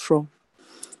connecting from.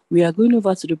 We are going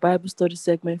over to the Bible study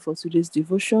segment for today's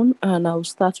devotion, and I'll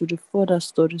start with the further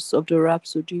studies of the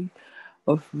Rhapsody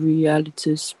of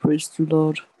Realities. Praise the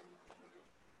Lord.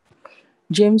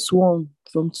 James 1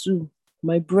 from 2.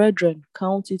 My brethren,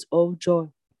 count it all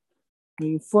joy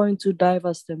when you fall into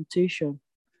diverse temptation,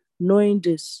 knowing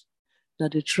this,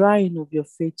 that the trying of your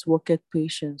faith worketh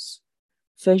patience.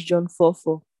 1 John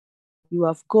 4:4. You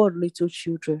have got little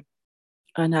children,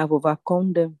 and have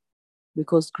overcome them,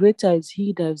 because greater is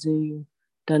he that is in you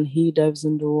than he that is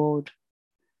in the world.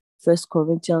 1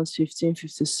 Corinthians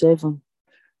 15:57.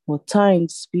 But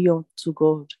thanks be unto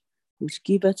God, which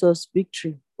giveth us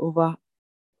victory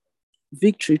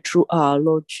through our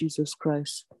Lord Jesus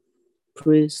Christ.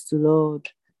 Praise the Lord.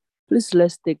 Please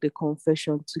let's take the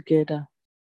confession together.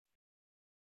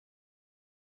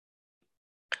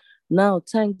 Now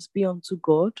thanks be unto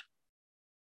God,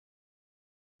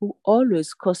 who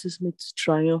always causes me to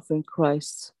triumph in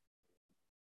Christ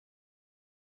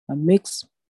and makes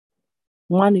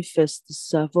manifest the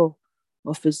savour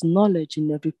of his knowledge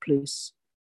in every place.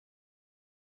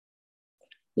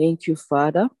 Thank you,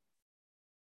 Father,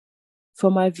 for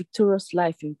my victorious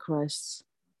life in Christ.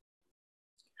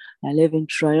 I live in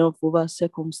triumph over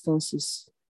circumstances,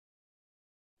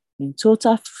 in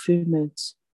total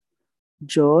fulfillment,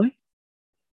 joy,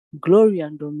 glory,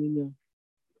 and dominion.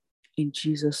 In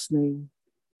Jesus' name,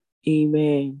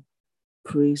 amen.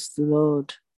 Praise the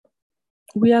Lord.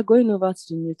 We are going over to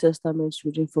the New Testament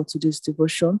reading for today's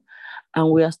devotion,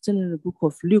 and we are still in the book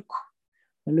of Luke.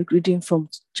 We're reading from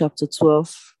chapter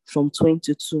 12, from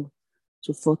 22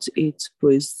 to 48.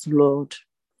 Praise the Lord.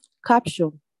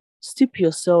 Caption: steep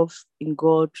yourself in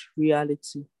God's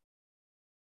reality.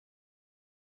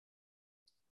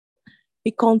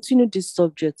 He continued this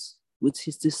subject with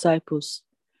his disciples.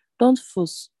 Don't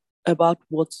fuss about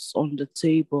what's on the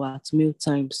table at meal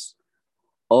times,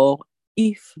 or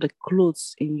if the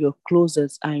clothes in your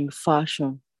closets are in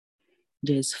fashion.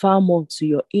 There's far more to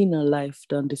your inner life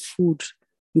than the food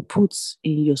you put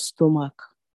in your stomach,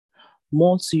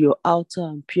 more to your outer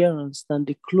appearance than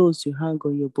the clothes you hang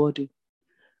on your body.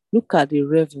 Look at the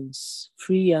ravens,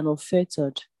 free and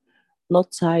unfettered,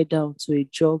 not tied down to a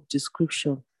job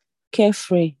description,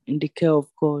 carefree in the care of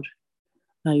God,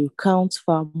 and you count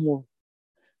far more.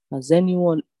 Has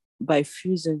anyone, by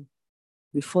fusing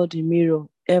before the mirror,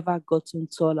 ever gotten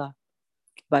taller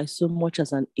by so much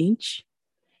as an inch?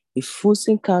 If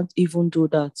fussing can't even do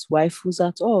that, why fuss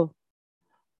at all?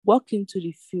 Walk into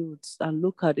the fields and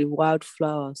look at the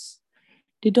wildflowers.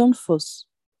 They don't fuss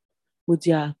with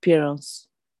their appearance.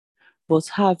 But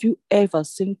have you ever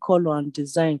seen color and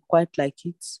design quite like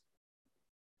it?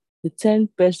 The 10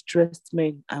 best dressed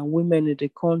men and women in the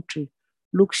country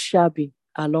look shabby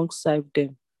alongside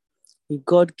them. If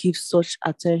God gives such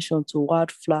attention to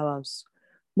wildflowers,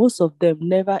 most of them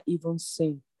never even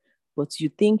sing, but you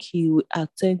think he will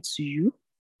attend to you?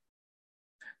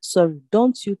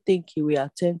 Don't you think he will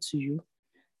attend to you?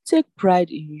 Take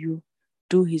pride in you.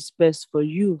 Do his best for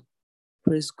you.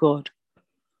 Praise God.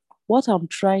 What I'm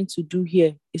trying to do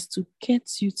here is to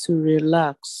get you to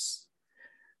relax,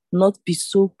 not be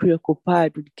so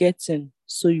preoccupied with getting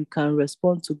so you can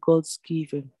respond to God's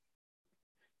giving.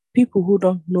 People who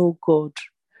don't know God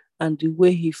and the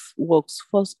way he works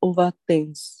fuss over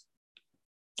these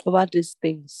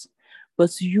things.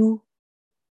 But you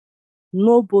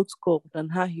know both God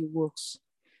and how he works.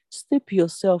 Steep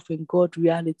yourself in God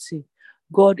reality,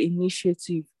 God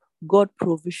initiative, God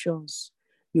provisions.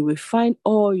 You will find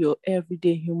all your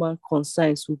everyday human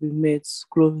concerns will be met.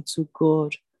 Glory to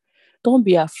God. Don't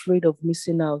be afraid of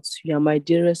missing out. You are my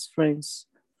dearest friends.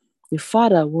 The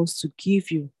Father wants to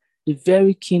give you the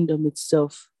very kingdom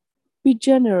itself. Be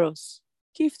generous.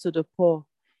 Give to the poor.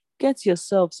 Get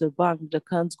yourselves a bank that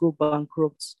can't go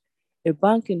bankrupt. A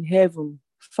bank in heaven,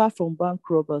 far from bank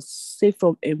robbers, safe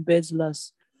from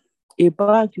embezzlers. A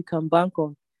bank you can bank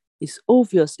on. It's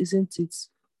obvious, isn't it?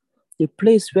 The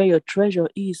place where your treasure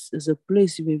is a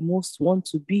place you will most want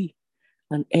to be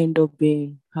and end up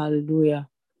being. Hallelujah.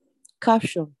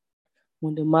 Caption: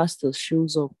 when the master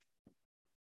shows up.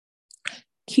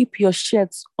 Keep your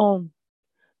shirts on.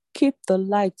 Keep the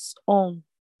lights on.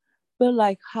 Be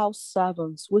like house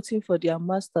servants waiting for their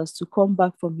masters to come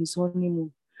back from his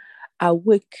honeymoon,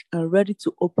 awake and ready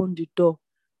to open the door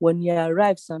when he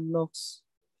arrives and knocks.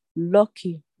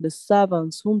 Lucky the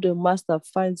servants whom the master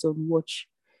finds on watch.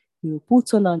 He will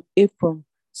put on an apron,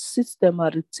 sit them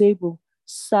at the table,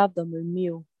 serve them a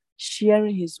meal,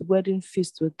 sharing his wedding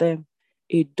feast with them.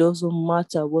 It doesn't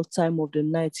matter what time of the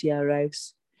night he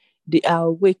arrives. They are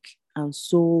awake and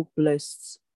so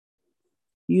blessed.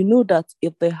 You know that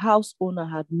if the house owner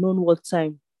had known what's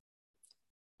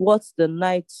the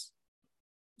night,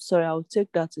 I'll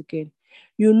take that again.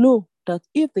 You know that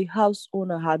if the house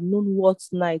owner had known what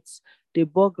night the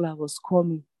burglar was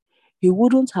coming, he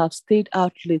wouldn't have stayed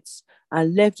out late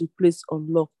and left the place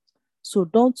unlocked. So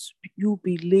don't you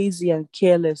be lazy and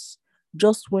careless.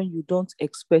 Just when you don't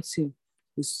expect him,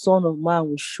 the Son of Man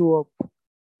will show up.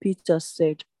 Peter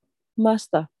said,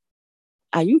 Master,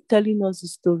 are you telling us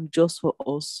this story just for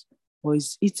us, or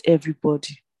is it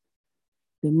everybody?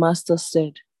 The master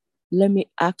said, Let me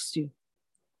ask you,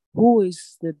 who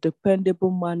is the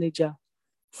dependable manager,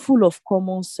 full of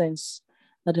common sense,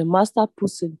 that the master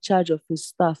puts in charge of his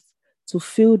staff to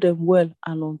fill them well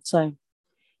and on time?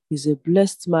 He's a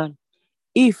blessed man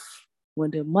if,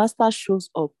 when the master shows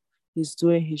up, he's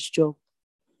doing his job.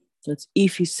 That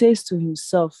if he says to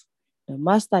himself, the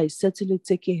master is certainly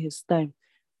taking his time,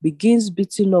 begins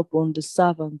beating up on the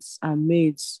servants and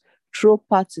maids, throw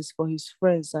parties for his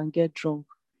friends and get drunk,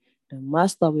 the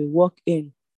master will walk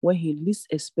in when he least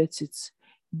expects it,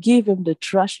 give him the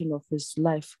thrashing of his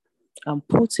life, and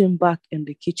put him back in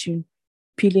the kitchen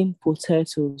peeling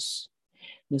potatoes.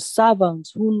 The servant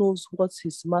who knows what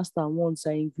his master wants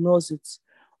and ignores it,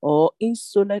 or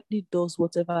insolently does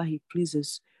whatever he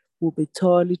pleases, will be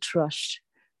thoroughly trashed.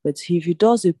 But if he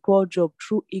does a poor job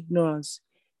through ignorance,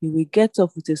 he will get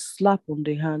off with a slap on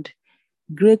the hand.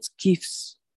 Great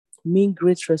gifts mean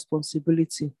great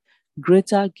responsibility.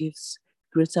 Greater gifts,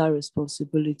 greater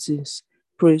responsibilities.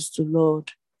 Praise the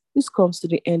Lord. This comes to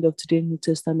the end of today's New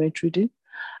Testament reading.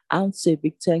 And say a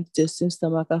big thanks to Sister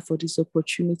Maka for this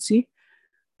opportunity.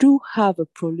 Do have a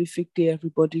prolific day,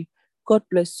 everybody. God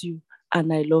bless you,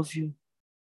 and I love you.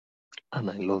 And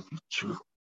I love you too.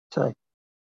 Chai.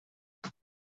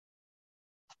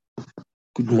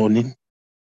 Good morning,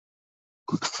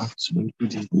 good afternoon,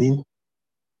 good evening,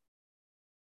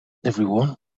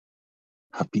 everyone.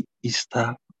 Happy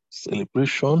Easter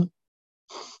celebration.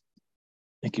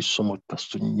 Thank you so much,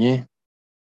 Pastor Nye,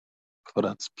 for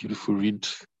that beautiful read.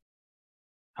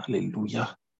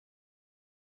 Hallelujah.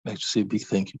 I'd like to say a big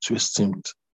thank you to esteemed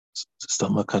Sister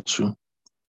Makatu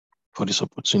for this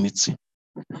opportunity.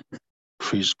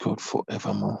 Praise God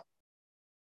forevermore.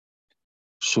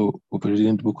 So we'll be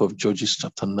reading the book of Judges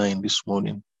chapter 9 this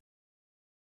morning.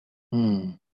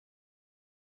 When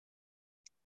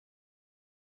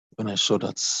I saw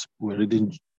that we're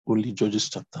reading only Judges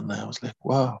chapter 9, I was like,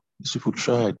 wow, these people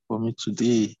tried for me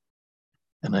today.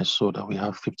 And I saw that we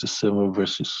have 57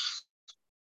 verses.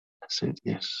 I said,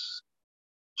 yes.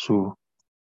 So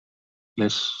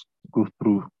let's go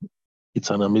through.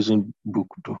 It's an amazing book,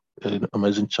 though, an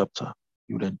amazing chapter.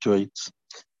 You would enjoy it.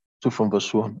 So from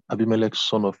verse 1, Abimelech,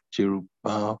 son of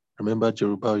Jerubbaal. Remember,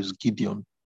 Jerubbaal is Gideon.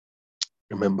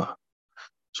 Remember.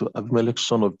 So Abimelech,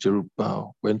 son of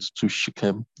Jerubbaal, went to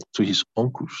Shechem to his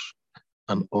uncles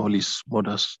and all his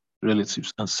mother's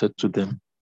relatives and said to them,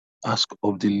 ask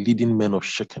of the leading men of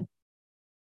Shechem,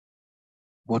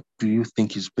 what do you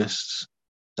think is best?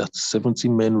 That 70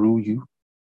 men rule you,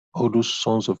 all those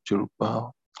sons of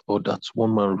Jerubbaal, or that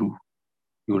one man rule?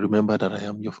 You remember that I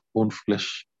am your own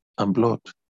flesh and blood.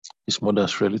 His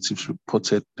mother's relatives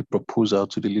reported the proposal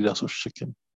to the leaders of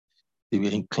Shechem. They were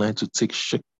inclined to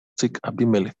take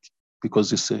Abimelech because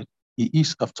they said, he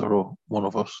is, after all, one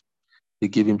of us. They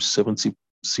gave him 70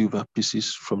 silver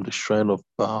pieces from the shrine of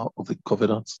Baal of the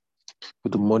covenant.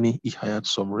 With the money, he hired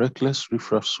some reckless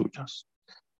riffraff soldiers,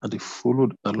 and they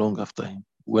followed along after him,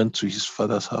 went to his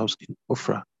father's house in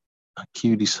Ophrah, and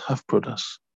killed his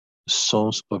half-brothers, the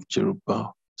sons of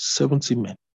Jerubbaal, 70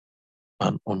 men.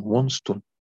 And on one stone,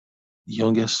 the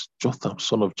youngest Jotham,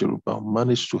 son of Jerubbaal,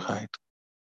 managed to hide,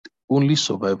 the only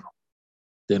survivor.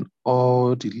 Then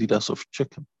all the leaders of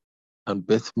Shechem and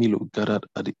Beth Milo gathered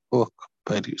at the oak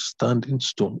by the standing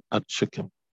stone at Shechem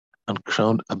and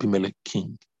crowned Abimelech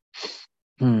king.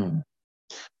 Now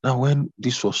when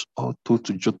this was all told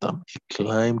to Jotham, he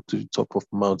climbed to the top of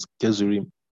Mount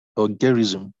Gerizim,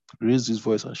 raised his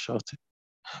voice and shouted,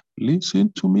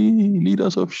 listen to me,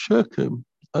 leaders of Shechem,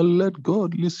 and let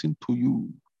God listen to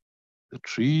you. The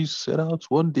trees set out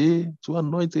one day to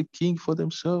anoint a king for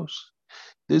themselves.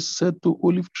 They said to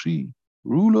Olive Tree,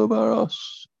 rule over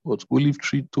us. But Olive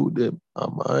Tree told them,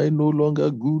 am I no longer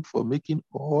good for making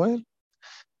oil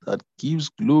that gives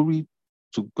glory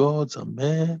to gods and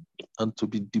men, and to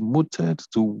be demoted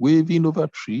to waving over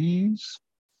trees?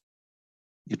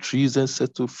 The trees then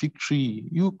said to Fig Tree,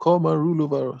 you come and rule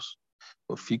over us.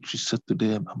 But Fig Tree said to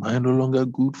them, am I no longer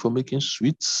good for making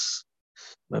sweets,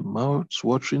 my mouth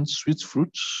watering sweet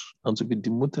fruits, and to be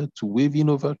demoted to waving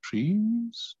over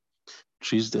trees?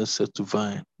 Trees then said to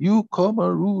Vine, you come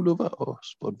and rule over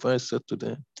us. But Vine said to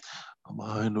them, am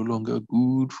I no longer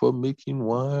good for making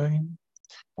wine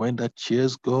that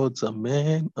cheers gods and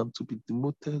men, and to be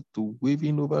demoted to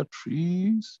waving over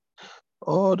trees?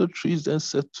 All the trees then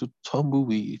said to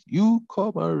Tumbleweed, "You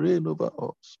come and reign over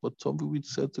us." But Tumbleweed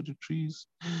said to the trees,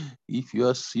 "If you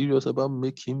are serious about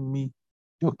making me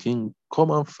your king, come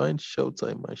and find shelter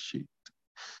in my shade.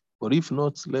 But if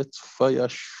not, let fire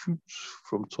shoot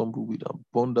from Tumbleweed and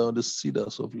burn down the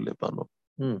cedars of Lebanon."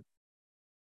 Mm,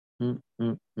 mm,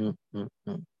 mm, mm, mm,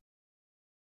 mm.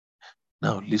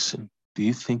 Now listen, do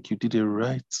you think you did a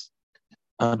right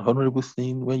and honorable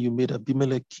thing when you made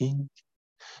Abimelech king?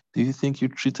 Do you think you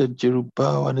treated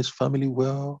Jerubbaal and his family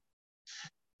well?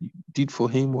 You did for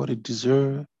him what he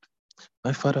deserved?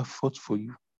 My father fought for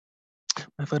you.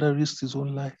 My father risked his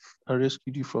own life and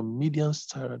rescued you from Midian's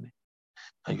tyranny,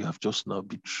 and you have just now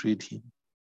betrayed him.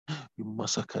 You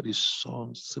massacred his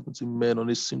sons, 70 men on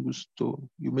a single stone.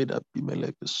 You made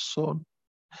Abimelech the son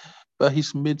by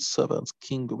his maidservants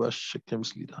king over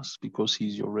Shechem's leaders because he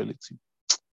is your relative.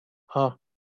 Ah,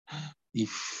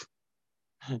 if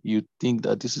you think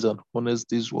that this is an honest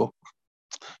day's work,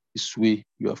 this way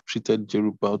you have treated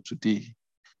Jerubbaal today,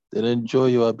 then enjoy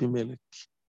your Abimelech.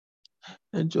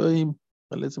 Enjoy him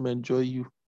and let him enjoy you.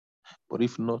 But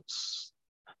if not,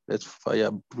 let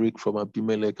fire break from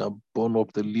Abimelech and burn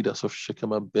up the leaders of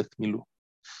Shechem and Beth Milo.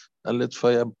 And let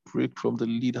fire break from the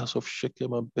leaders of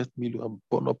Shechem and Beth Milo and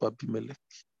burn up Abimelech.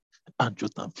 And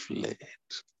Jotham fled.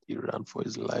 He ran for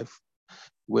his life.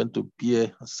 He went to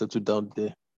Beer and settled down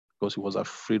there because he was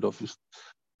afraid of his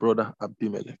brother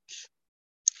Abimelech.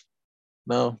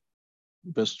 Now,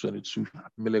 verse 22,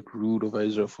 Abimelech ruled over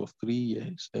Israel for 3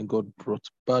 years, and God brought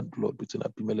bad blood between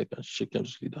Abimelech and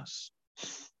Shechem's leaders,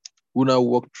 who now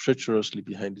walked treacherously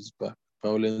behind his back.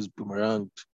 Violence boomeranged,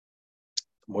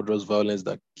 murderous violence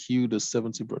that killed the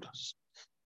 70 brothers.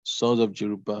 Sons of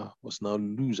Jerubbaal was now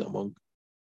loose among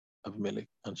Abimelech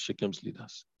and Shechem's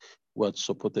leaders, who had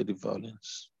supported the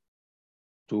violence.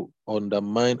 To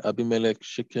undermine Abimelech,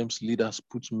 Shechem's leaders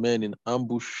put men in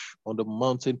ambush on the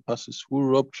mountain passes who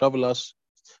robbed travelers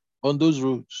on those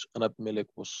roads, and Abimelech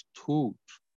was told.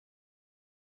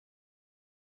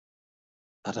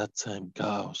 At that time,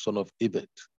 Gal, son of Ebed,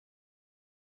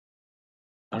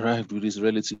 arrived with his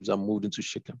relatives and moved into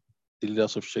Shechem. The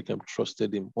leaders of Shechem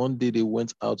trusted him. One day they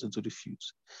went out into the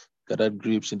fields, gathered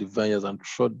grapes in the vineyards, and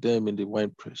trod them in the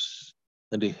winepress.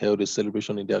 And they held a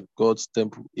celebration in their God's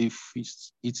temple, a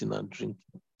feast, eating and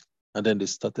drinking. And then they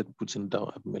started putting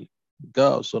down Abimelech.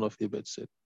 Gal, son of Ebed, said,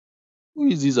 "Who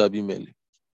is this Abimelech?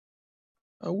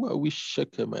 And who are we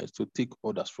Shechemites to take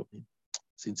orders from him,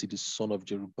 since he is son of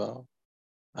Jerubbaal?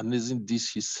 And isn't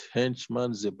this his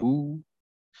henchman Zebul?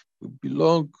 We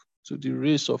belong to the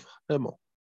race of Hamor,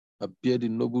 and bear the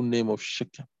noble name of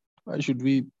Shechem. Why should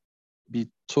we be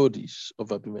toadies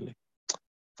of Abimelech?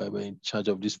 If I were in charge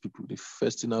of these people, the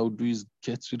first thing I would do is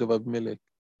get rid of Abimelech.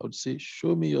 I would say,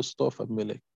 show me your stuff,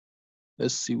 Abimelech.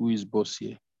 Let's see who is boss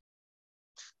here."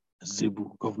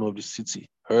 Zebul, governor of the city,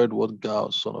 heard what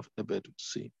Gal, son of Ebed, would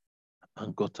say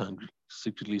and got angry.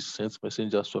 Secretly sent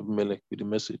messengers to Abimelech with the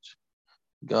message,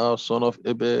 "Gal, son of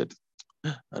Ebed,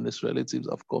 and his relatives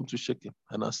have come to Shechem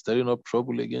and are stirring up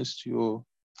trouble against you.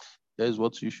 Here is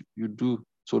what you do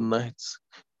tonight.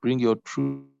 Bring your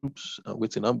troops and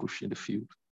wait in ambush in the field.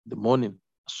 In the morning,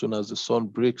 as soon as the sun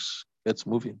breaks, get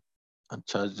moving and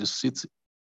charge the city.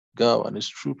 Gal and his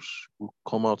troops will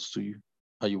come out to you,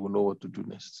 and you will know what to do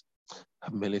next."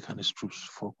 Abimelech and his troops,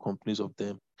 4 companies of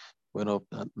them, went up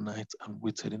that night and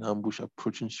waited in ambush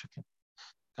approaching Shechem.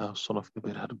 Gal, son of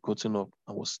Ebed, had gotten up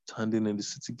and was standing in the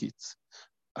city gates.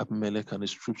 Abimelech and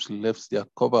his troops left their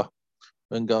cover.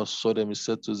 When Gal saw them, he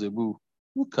said to Zebul,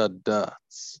 "Look at that.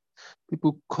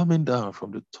 People coming down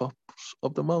from the tops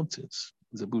of the mountains."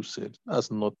 Zebul said,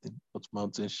 "That's nothing but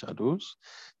mountain shadows.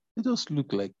 They just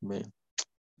look like men."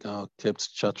 Gal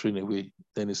kept chattering away.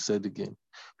 Then he said again,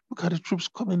 "Look at the troops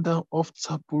coming down off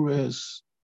Tabor Erez,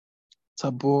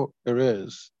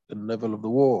 the level of the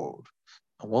world.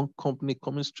 And one company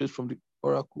coming straight from the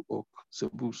Oracle Oak."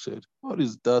 Zebul said, "What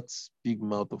is that big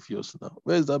mouth of yours now?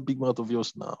 Where is that big mouth of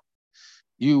yours now?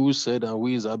 You who said, and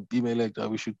we is Abimelech, that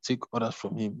we should take orders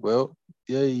from him. Well,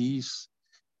 there he is.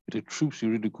 With the troops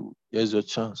you ridicule. Here's your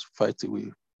chance. Fight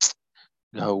away."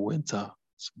 Now went out,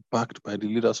 backed by the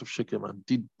leaders of Shechem, and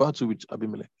did battle with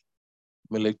Abimelech.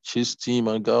 Abimelech chased him,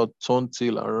 and Gal turned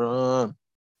tail and ran.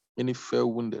 And he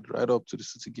fell wounded right up to the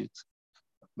city gate.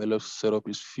 Abimelech set up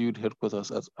his field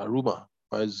headquarters at Aruma,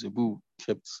 while Zebul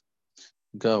kept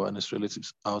Gal and his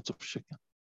relatives out of Shechem.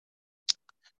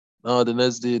 Now, the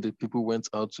next day, the people went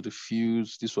out to the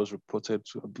fields. This was reported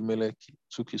to Abimelech. He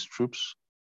took his troops,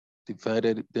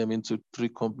 divided them into 3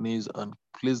 companies, and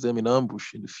placed them in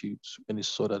ambush in the fields. When he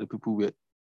saw that the people were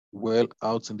well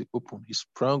out in the open, he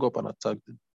sprang up and attacked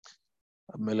them.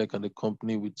 Abimelech and the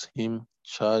company with him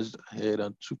charged ahead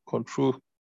and took control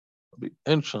of the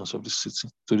entrance of the city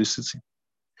to the city.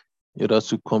 The other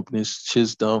two companies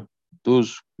chased down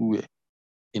those who were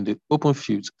in the open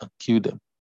fields and killed them.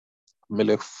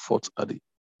 Abimelech fought at the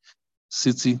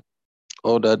city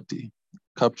all that day,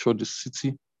 captured the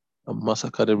city and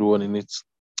massacred everyone in it,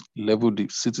 leveled the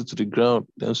city to the ground,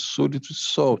 then sold it with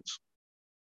salt.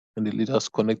 And the leaders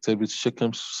connected with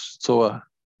Shechem's tower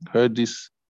heard this.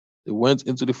 They went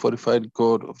into the fortified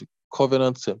God of the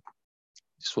covenant temple.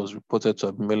 This was reported to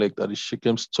Abimelech that the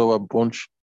Shechem's tower bunch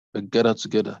were gathered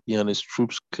together. He and his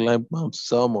troops climbed Mount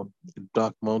Salmon, a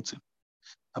dark mountain.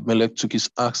 Abimelech took his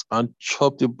axe and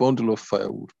chopped a bundle of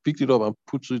firewood, picked it up and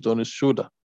put it on his shoulder,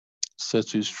 said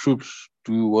to his troops,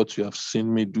 "Do what you have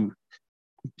seen me do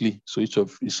quickly." So each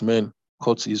of his men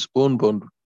cut his own bundle.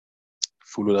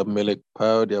 Followed Abimelech,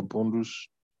 piled their bundles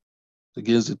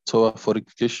against the tower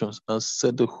fortifications and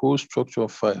set the whole structure on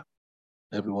fire.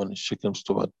 Everyone in Shechem's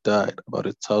tower died, about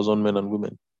 1,000 men and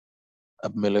women.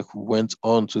 Abimelech went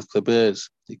on to Thebez.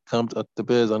 He camped at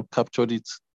Thebez and captured it.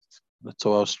 The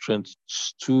Tower of Strength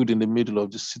stood in the middle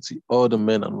of the city. All the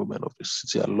men and women of the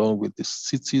city, along with the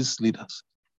city's leaders,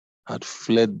 had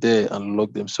fled there and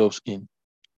locked themselves in.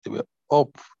 They were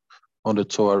up on the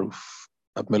tower roof.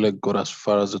 Abimelech got as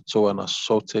far as the tower and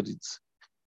assaulted it.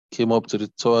 Came up to the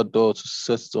tower door to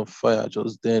set it on fire.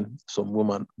 Just then, some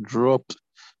woman dropped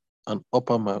an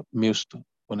upper millstone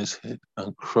on his head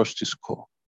and crushed his skull.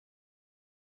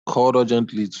 Called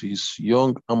urgently to his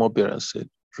young armor bearer and said,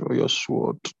 "Draw your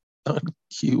sword and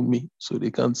kill me, so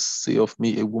they can't say of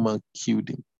me a woman killed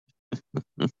him."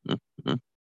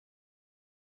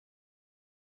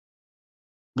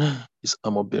 His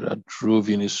armor bearer drove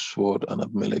in his sword and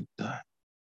Abimelech died.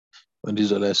 When the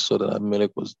Israelites saw that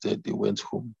Abimelech was dead, they went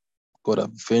home. God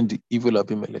avenged the evil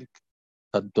Abimelech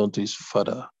had done to his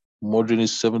father, murdering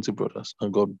his 70 brothers,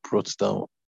 and God brought down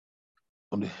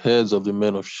on the heads of the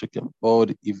men of Shechem all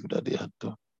the evil that they had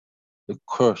done. The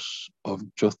curse of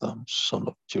Jotham, son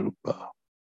of Jerubbaal.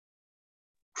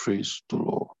 Praise the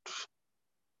Lord.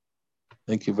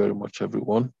 Thank you very much,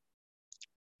 everyone.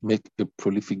 Make a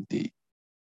prolific day.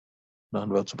 Now,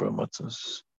 back to Brother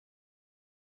Martins.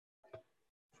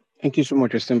 Thank you so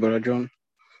much, Esteban Brother John.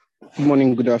 Good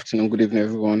morning, good afternoon, good evening,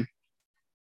 everyone.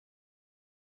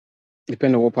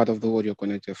 Depending on what part of the world you're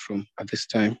connected from at this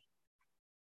time.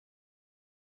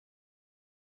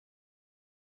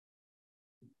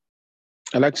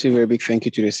 I'd like to say a very big thank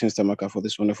you to the Saints Tamaka for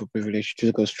this wonderful privilege to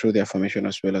take us through the affirmation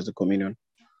as well as the communion.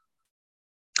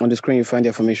 On the screen, you find the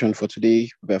affirmation for today.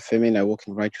 We're affirming, I walk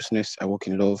in righteousness, I walk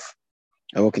in love,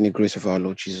 I walk in the grace of our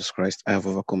Lord Jesus Christ. I have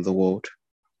overcome the world.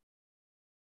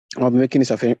 I'll be making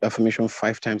this affirmation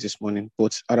 5 times this morning,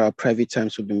 but at our private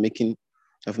times, we'll be making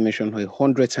affirmation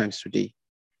 100 times today.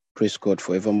 Praise God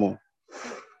forevermore.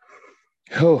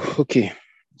 Oh, okay.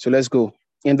 So let's go.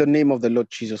 In the name of the Lord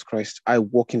Jesus Christ, I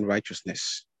walk in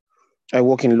righteousness. I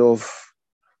walk in love.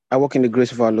 I walk in the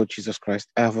grace of our Lord Jesus Christ.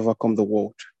 I have overcome the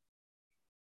world.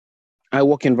 I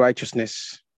walk in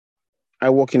righteousness. I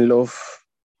walk in love.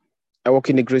 I walk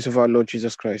in the grace of our Lord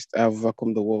Jesus Christ. I have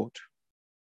overcome the world.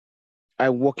 I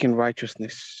walk in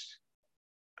righteousness.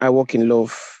 I walk in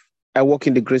love. I walk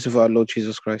in the grace of our Lord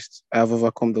Jesus Christ. I have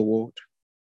overcome the world.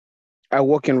 I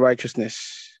walk in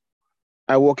righteousness.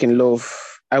 I walk in love.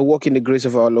 I walk in the grace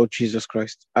of our Lord Jesus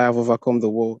Christ. I have overcome the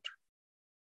world.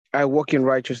 I walk in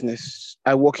righteousness.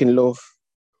 I walk in love.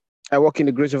 I walk in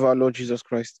the grace of our Lord Jesus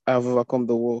Christ. I have overcome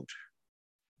the world.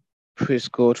 Praise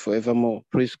God forevermore.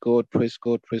 Praise God, praise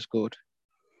God, praise God.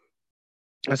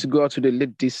 As you go out today,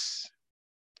 let this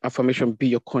affirmation be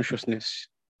your consciousness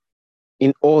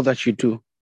in all that you do.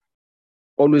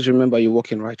 Always remember you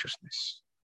walk in righteousness.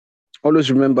 Always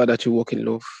remember that you walk in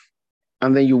love.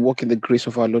 And then you walk in the grace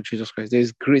of our Lord Jesus Christ. There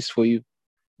is grace for you.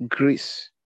 Grace.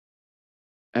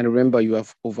 And remember, you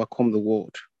have overcome the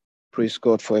world. Praise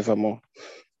God forevermore.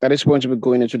 At this point, we'll be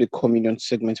going into the communion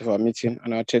segment of our meeting,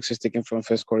 and our text is taken from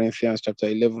 1 Corinthians chapter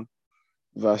 11,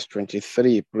 verse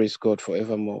 23. Praise God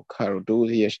forevermore. Karudu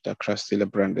yeshta krastila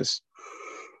brandes.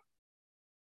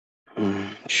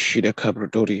 Shida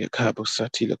kabrodori kabo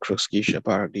satila kroskisha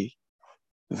paradi.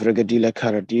 Vregadila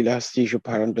karadila stijo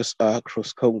parandas a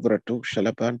kroskovratu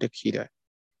shalabanda kida.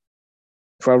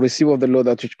 For I received of the Lord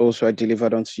that which also I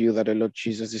delivered unto you, that the Lord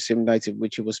Jesus, the same night in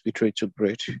which he was betrayed, took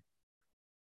bread.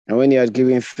 And when he had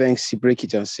given thanks, he broke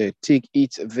it and said, "Take,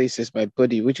 eat, this is my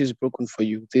body, which is broken for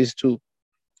you. This too,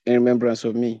 in remembrance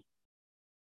of me."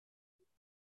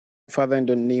 Father, in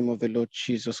the name of the Lord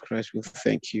Jesus Christ, we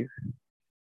thank you.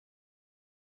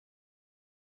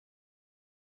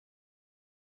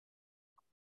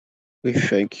 We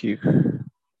thank you.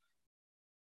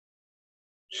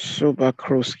 Soba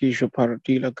kroski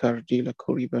paradila cardila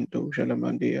coribando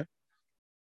jalamandia.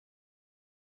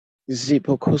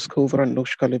 Zipo kosko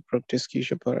vranoshkale proteski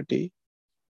paradi.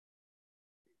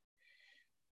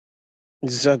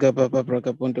 Zaga baba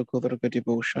bragabondo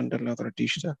kovragadibo shandala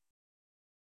radishta.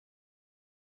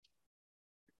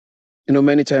 You know,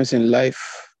 many times in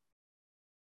life,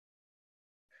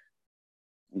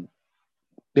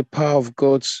 the power of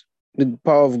God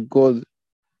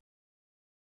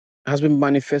has been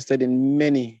manifested in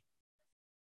many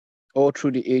all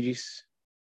through the ages.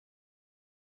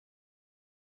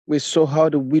 We saw how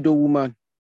the widow woman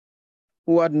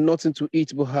who had nothing to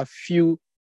eat but her few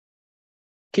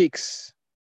cakes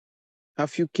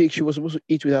she was supposed to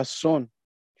eat with her son.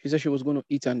 She said she was going to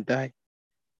eat and die.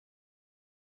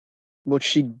 But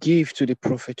she gave to the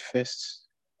prophet first.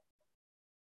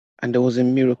 And there was a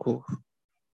miracle.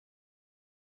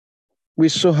 We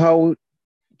saw how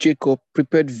Jacob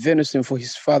prepared venison for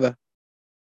his father.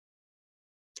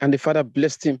 And the father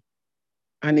blessed him.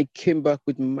 And he came back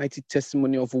with mighty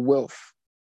testimony of wealth.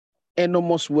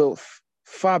 Enormous wealth.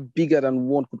 Far bigger than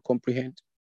one could comprehend.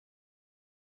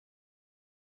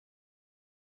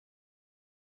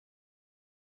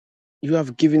 You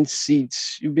have given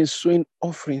seeds. You've been sowing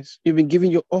offerings. You've been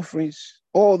giving your offerings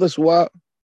all this while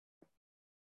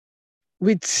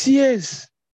with tears,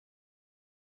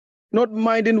 not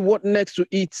minding what next to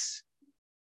eat.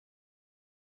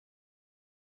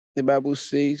 The Bible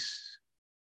says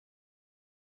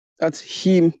that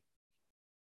him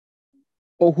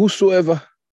or whosoever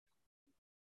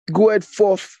goeth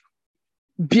forth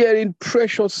bearing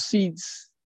precious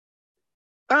seeds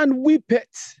and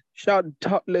weepeth shall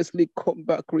doubtlessly come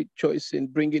back rejoicing,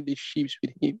 bringing the sheep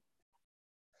with him.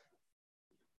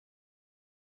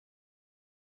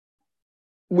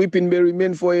 Weeping may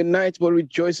remain for a night, but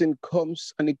rejoicing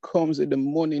comes, and it comes in the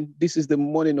morning. This is the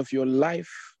morning of your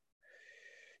life.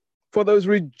 For those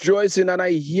rejoicing, and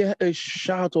I hear a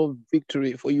shout of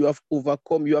victory, for you have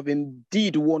overcome. You have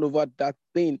indeed won over that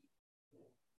thing.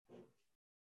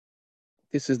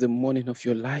 This is the morning of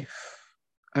your life,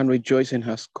 and rejoicing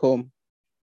has come.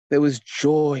 There is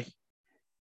joy,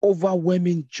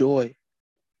 overwhelming joy.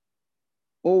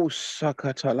 Oh,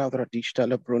 Sakata Lavradishta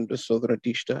Labronda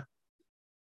Sodradishta.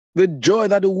 The joy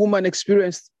that the woman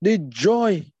experienced, the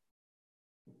joy.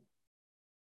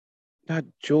 That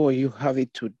joy, you have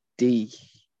it today.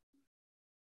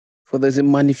 For there's a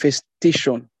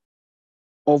manifestation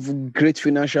of great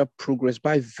financial progress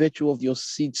by virtue of your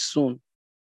seed sown.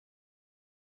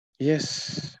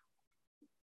 Yes,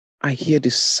 I hear the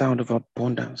sound of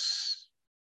abundance.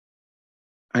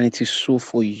 And it is so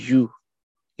for you.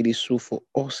 It is so for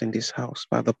us in this house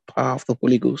by the power of the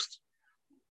Holy Ghost.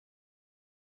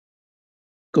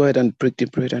 Go ahead and break the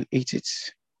bread and eat it.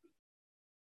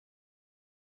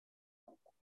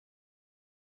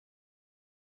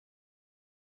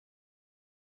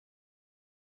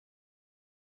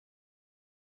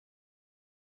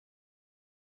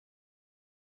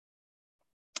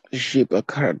 Jiba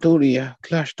Caradoria,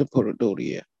 Clash to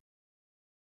Porodoria.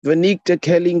 Venicta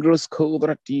Kellingros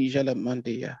Cobra Tijala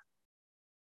Mandia.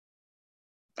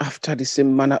 After the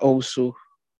same manner also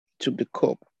took the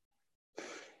cup.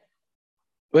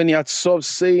 When he had supped,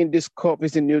 saying, "This cup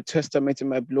is the New Testament in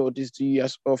my blood, this do ye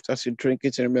as oft as you drink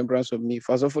it in remembrance of me.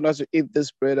 For as often as you eat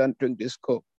this bread and drink this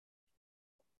cup,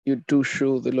 you do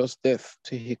show the Lord's death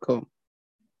till he come."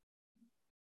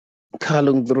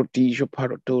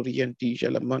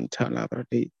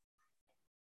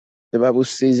 The Bible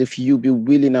says, if you be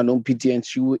willing and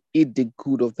obedient, you will eat the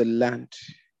good of the land.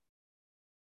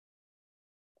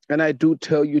 And I do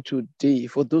tell you today,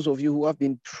 for those of you who have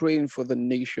been praying for the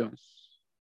nations,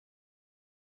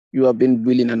 you have been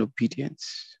willing and obedient.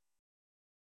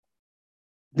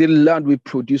 The land will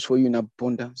produce for you in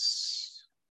abundance.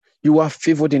 You are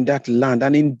favored in that land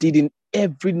and indeed in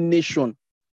every nation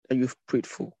that you've prayed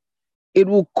for. It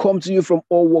will come to you from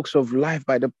all walks of life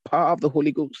by the power of the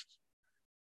Holy Ghost.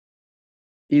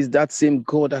 Is that same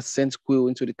God that sent quail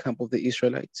into the camp of the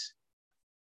Israelites.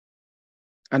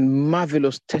 And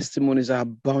marvelous testimonies are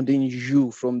abounding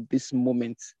you from this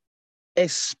moment.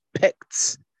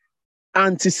 Expect,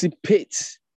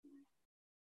 anticipate.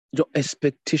 Your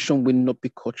expectation will not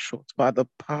be cut short by the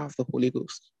power of the Holy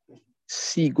Ghost.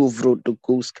 Thank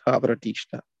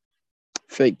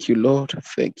you, Lord.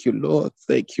 Thank you, Lord.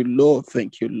 Thank you, Lord.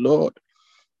 Thank you, Lord.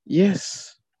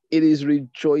 Yes, it is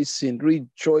rejoicing,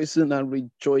 rejoicing, and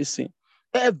rejoicing.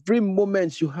 Every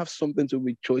moment you have something to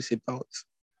rejoice about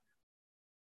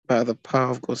by the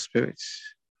power of God's Spirit.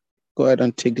 Go ahead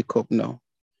and take the cup now.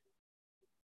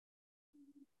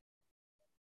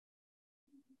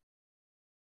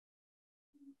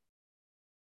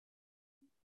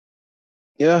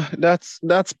 Yeah, that's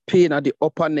pain at the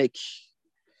upper neck.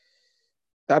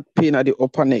 That pain at the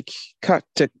upper neck.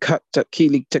 Kata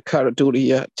kilik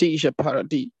tekaraduria tisha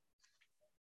paradi.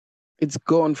 It's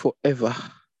gone forever.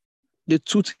 The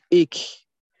toothache,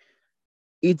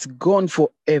 it's gone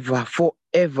forever,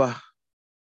 forever.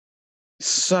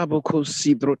 Saboko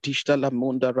sibrotishta la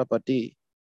monda rabade.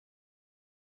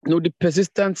 No, the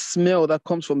persistent smell that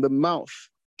comes from the mouth.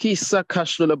 Kisa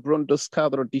kashlola brondos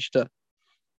kadrodishta.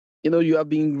 You have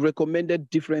been recommended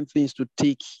different things to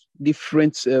take,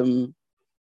 different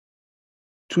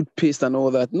toothpaste and all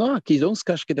that. No, kids don't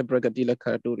scratch the bragadilla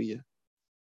cardoria.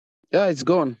 Yeah, it's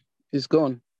gone. It's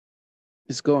gone.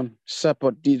 It's gone.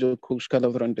 Sapodido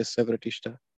kushkalavrande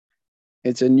sevretishta.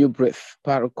 It's a new breath.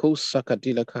 Paracos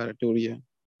sakadilla cardoria.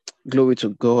 Glory to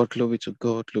God, glory to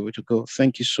God, glory to God.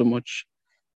 Thank you so much,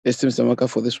 esteemed Samaka,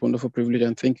 for this wonderful privilege.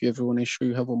 And thank you, everyone. I'm sure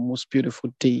you have a most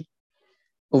beautiful day.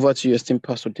 Over to you, esteemed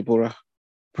Pastor Deborah.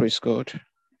 Praise God.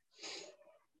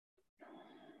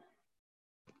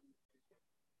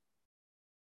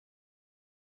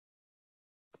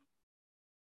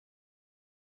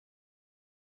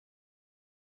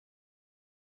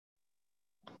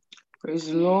 Praise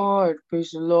the Lord.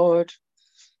 Praise the Lord.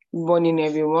 Good morning,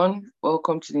 everyone.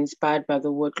 Welcome to the Inspired by the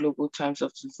Word Global Times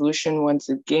of Devotion once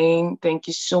again. Thank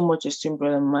you so much, esteemed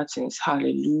Brother Martins.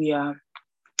 Hallelujah.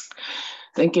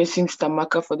 Thank you, Sister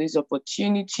Maka, for this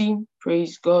opportunity.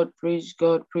 Praise God, praise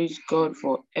God, praise God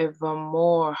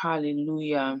forevermore.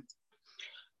 Hallelujah.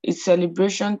 It's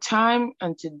celebration time,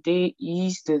 and today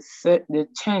is the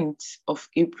 10th of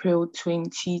April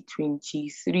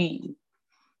 2023.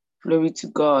 Glory to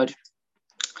God.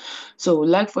 So we'd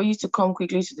like for you to come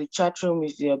quickly to the chat room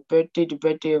if your birthday, the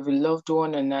birthday of a loved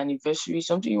one, an anniversary,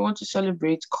 something you want to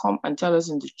celebrate, come and tell us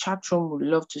in the chat room. We'd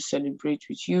love to celebrate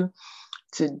with you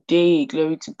today.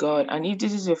 Glory to God. And if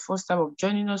this is your first time of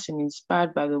joining us and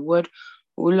Inspired by the Word,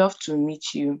 we'd love to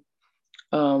meet you.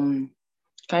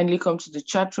 Kindly come to the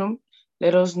chat room.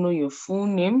 Let us know your full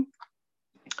name,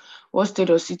 what state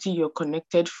or city you're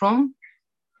connected from.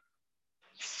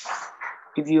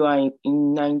 If you are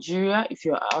in Nigeria, if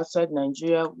you're outside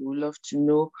Nigeria, we would love to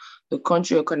know the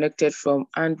country you're connected from.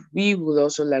 And we would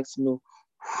also like to know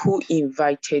who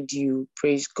invited you.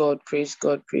 Praise God, praise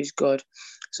God, praise God.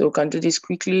 So we can do this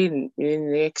quickly in the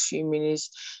next few minutes.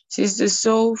 Sister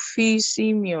Sophie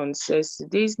Simeon says,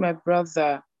 today is my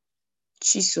brother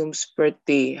Chisum's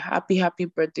birthday. Happy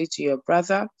birthday to your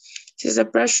brother. Sister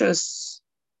Precious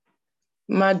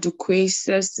Madukwe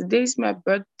says, today is my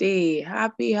birthday.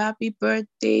 Happy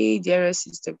birthday, dearest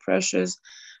Sister Precious.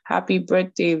 Happy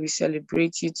birthday. We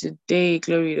celebrate you today.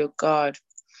 Glory to God.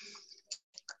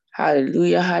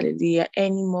 Hallelujah, hallelujah.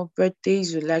 Any more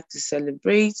birthdays you'd like to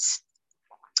celebrate?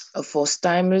 First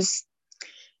timers?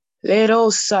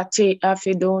 Lero Sate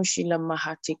Afedon Shila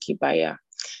Mahate Kibaya.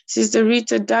 Sister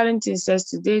Rita Darlington says,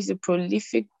 today is the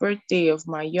prolific birthday of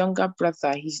my younger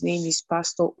brother. His name is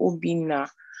Pastor Obina.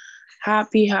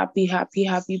 Happy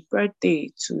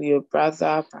birthday to your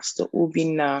brother, Pastor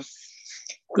Obina.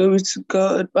 Glory to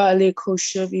God. Bale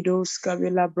koshevido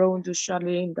skavela brondo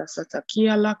shalenda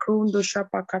satakia la krondo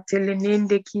shapakatele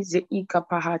nende kize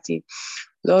ikapahati.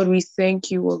 Lord, we thank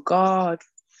you, O God.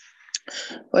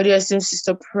 For dear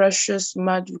Sister Precious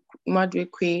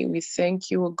Madwekwe, we thank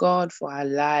you, O God, for her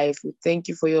life. We thank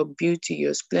you for your beauty,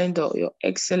 your splendor, your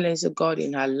excellence, O God,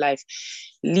 in her life.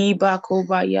 Liba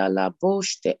koba yala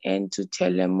boshte entu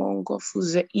telemongo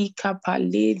fuze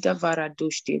ikapale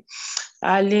davaradoshte.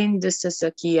 Alin the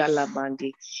sasaki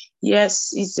alabandi.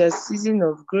 Yes, it's a season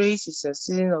of grace, it's a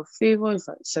season of favor,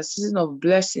 it's a season of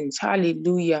blessings.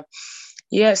 Hallelujah.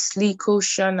 Yes, Liko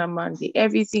Shanamandi,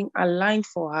 everything aligned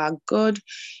for her good.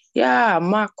 Yeah,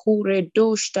 Makure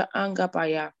Doshta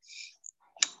Angapaya.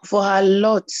 For her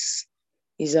lot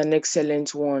is an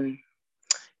excellent one.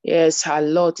 Yes, her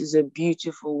lot is a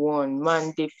beautiful one.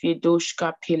 Mande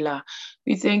Fidoshka Pila.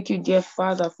 We thank you, dear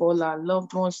Father, for all our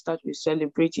loved ones that we're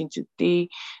celebrating today.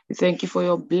 We thank you for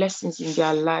your blessings in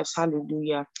their lives.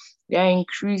 Hallelujah. They are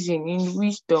increasing in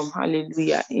wisdom,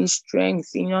 hallelujah, in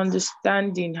strength, in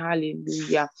understanding,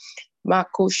 hallelujah.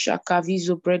 Mako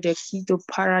Shakavizo Brother Kito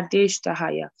Paradesh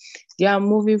Tahaya. They are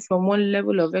moving from one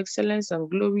level of excellence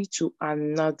and glory to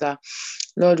another.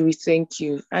 Lord, we thank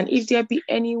you. And if there be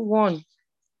anyone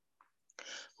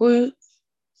who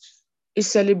is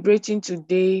celebrating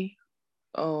today,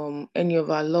 any of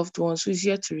our loved ones who is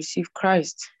here to receive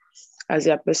Christ as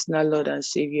their personal Lord and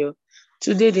Savior,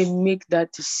 today they make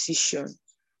that decision.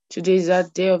 Today is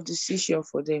that day of decision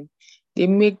for them. They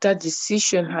make that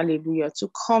decision, hallelujah,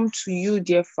 to come to you,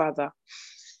 dear Father,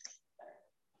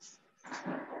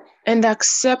 and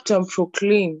accept and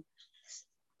proclaim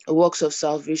works of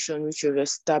salvation which you've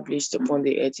established upon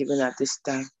the earth even at this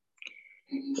time.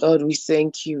 Lord, we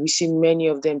thank you. We see many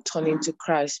of them turning to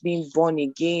Christ, being born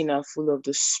again and full of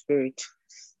the Spirit.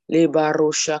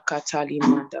 Lebarosha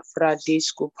katalimanda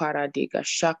fradesko paradega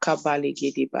shaka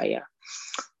balegedebaya.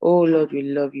 Oh Lord, we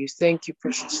love you. Thank you,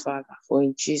 precious Father, for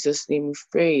in Jesus' name we've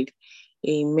prayed.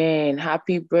 Amen.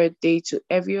 Happy birthday to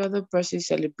every other person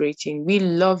celebrating. We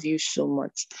love you so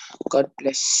much. God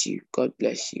bless you. God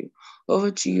bless you.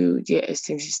 Over to you, dear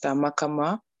esteemed sister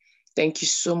Makama. Thank you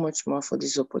so much, Ma, for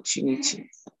this opportunity.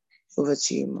 Over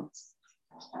to you, Ma.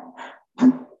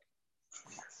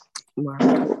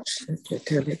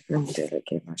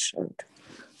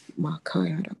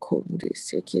 Makaya da Konde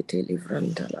Sekete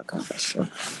Livranda la Gavasha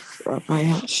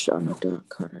Rabaya Shanada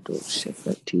Karado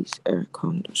Sefatis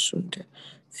Erkondo Sunde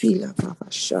Fila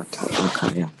Gavashata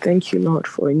Makaya. Thank you, Lord,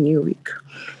 for a new week.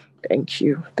 Thank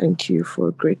you. Thank you for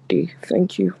a great day.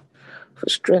 Thank you for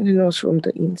strengthening us from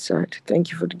the inside.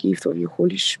 Thank you for the gift of your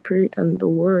Holy Spirit and the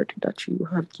word that you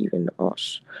have given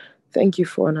us. Thank you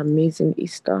for an amazing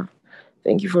Easter.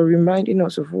 Thank you for reminding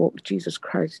us of what Jesus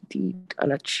Christ did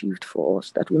and achieved for us,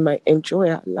 that we might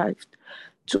enjoy our life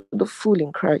to the full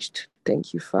in Christ.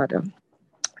 Thank you, Father.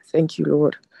 Thank you,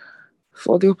 Lord,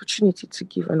 for the opportunity to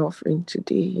give an offering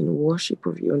today in worship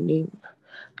of your name,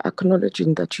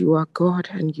 acknowledging that you are God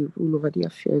and you rule over the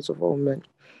affairs of all men.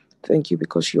 Thank you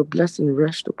because your blessing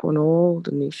rests upon all the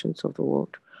nations of the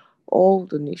world, all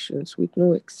the nations with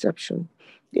no exception.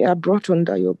 They are brought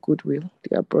under your goodwill.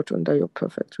 They are brought under your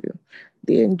perfect will.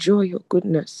 They enjoy your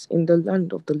goodness in the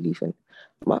land of the living.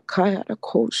 Makaya da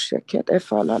kosheket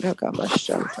efalada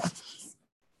gamashanta.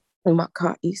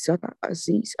 Maka Isaka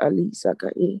Aziz Ali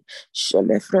Zagae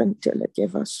Shelefrente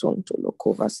Legeva Sonto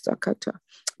Lokova Sakata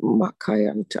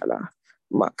Makayantala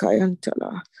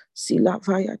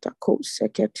Silavaya Tako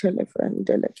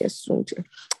Seketelevrende Legesunte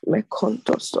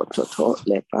Mekonto Sototo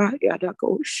Lepa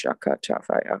Yadago Shakata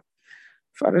Fire.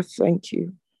 Father, thank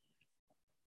you.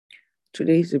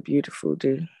 Today is a beautiful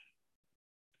day.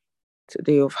 It's a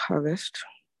day of harvest.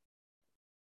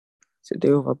 It's a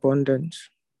day of abundance.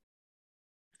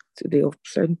 It's a day of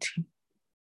plenty.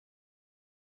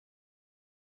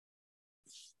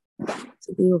 It's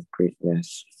a day of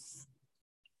greatness.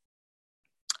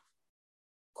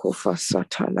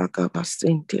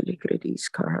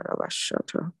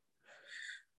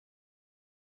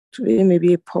 Today may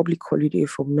be a public holiday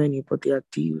for many, but there are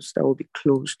deals that will be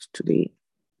closed today.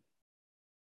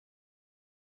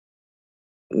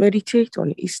 Meditate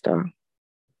on Easter.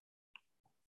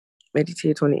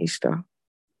 Meditate on Easter.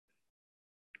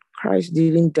 Christ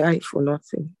didn't die for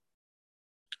nothing.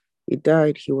 He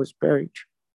died, he was buried.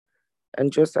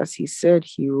 And just as he said,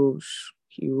 he rose.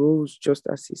 He rose just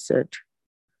as he said.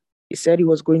 He said he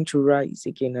was going to rise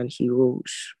again, and he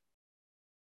rose.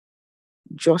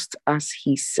 Just as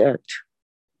he said.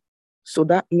 So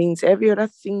that means every other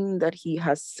thing that he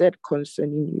has said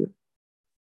concerning you,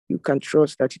 you can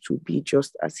trust that it will be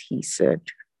just as he said.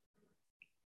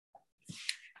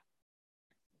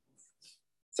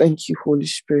 Thank you, Holy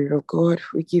Spirit of God.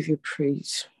 We give you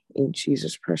praise in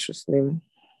Jesus' precious name.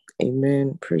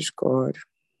 Amen. Praise God.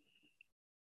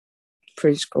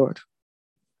 Praise God.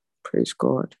 Praise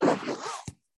God.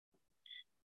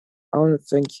 I want to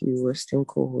thank you, esteemed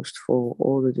co-host, for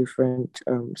all the different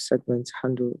segments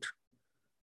handled.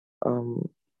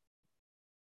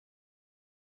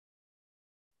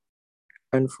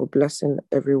 And for blessing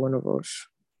every one of us,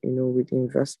 with the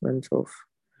investment of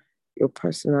your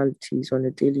personalities on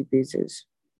a daily basis.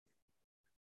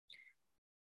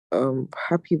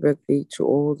 Happy birthday to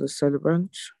all the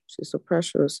celebrants. Sister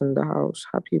Precious in the house,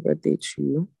 happy birthday to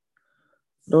you.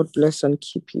 Lord bless and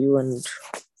keep you and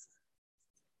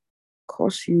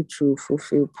cause you to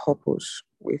fulfill purpose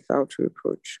without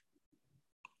reproach.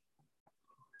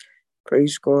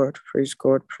 Praise God, praise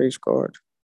God, praise God.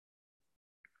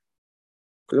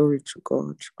 Glory to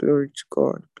God, glory to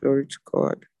God, glory to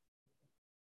God.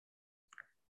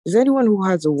 Is there anyone who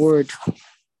has a word?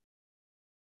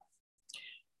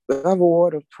 You have a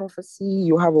word of prophecy,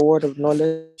 you have a word of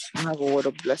knowledge, you have a word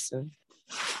of blessing.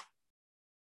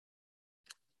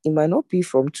 It might not be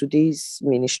from today's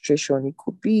ministration. It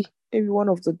could be maybe one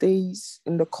of the days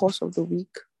in the course of the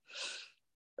week.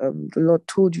 The Lord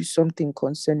told you something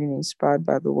concerning inspired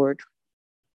by the word.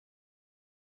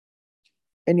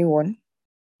 Anyone?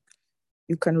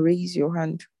 You can raise your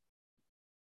hand.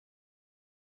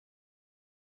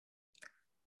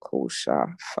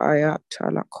 Kosha, fire,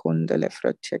 talakonda,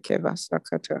 lefratekeva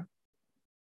sakata.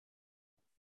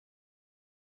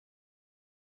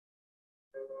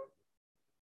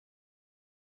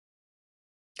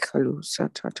 Ikalu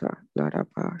Satata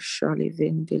Laraba Shali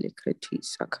Vendelikreti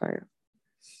Sakaya.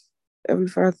 Heavenly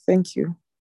Father, thank you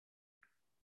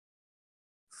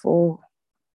for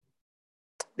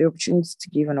the opportunity to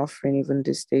give an offering even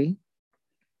this day.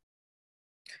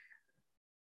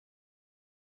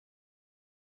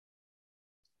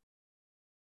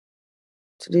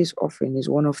 Today's offering is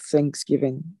one of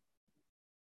thanksgiving,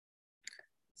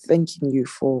 thanking you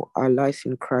for our life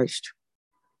in Christ,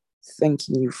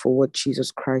 thanking you for what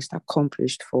Jesus Christ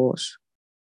accomplished for us,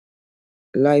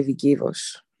 the life he gave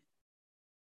us.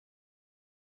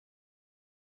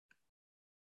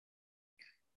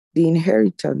 The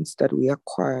inheritance that we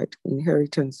acquired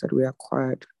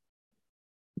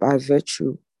by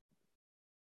virtue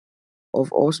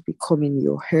of us becoming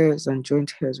your heirs and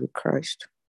joint heirs with Christ.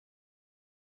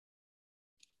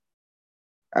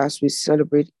 As we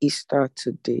celebrate Easter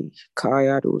today,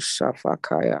 Kaya do Shafa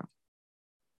Kaya.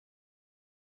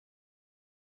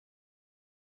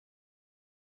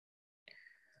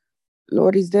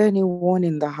 Lord, is there anyone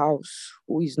in the house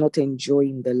who is not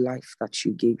enjoying the life that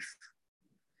you gave?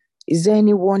 Is there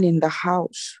anyone in the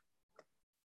house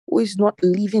who is not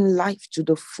living life to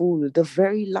the full, the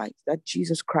very life that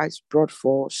Jesus Christ brought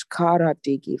for us? Kara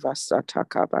de Giva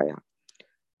Satakabaya.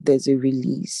 There's a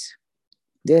release.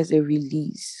 There's a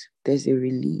release. There's a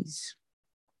release.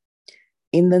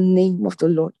 In the name of the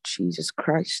Lord Jesus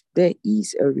Christ, there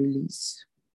is a release.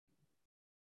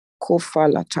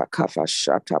 Kofala takava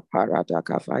shata parada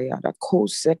gavaya da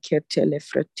koseke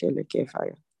telefretele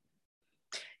gevaya.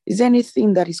 Is there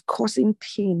anything that is causing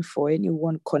pain for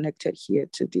anyone connected here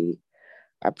today?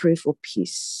 I pray for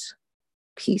peace.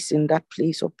 Peace in that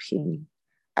place of pain.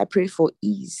 I pray for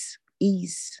ease,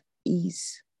 ease,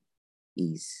 ease,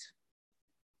 ease.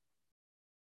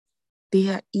 They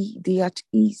are at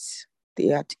ease.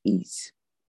 They are at ease.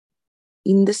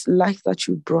 In this life that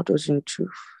you brought us into,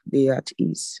 they are at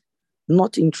ease.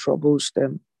 Nothing troubles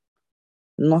them.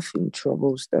 Nothing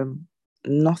troubles them.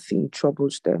 Nothing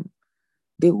troubles them.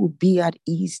 They will be at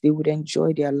ease. They would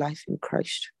enjoy their life in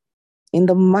Christ. In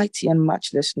the mighty and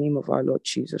matchless name of our Lord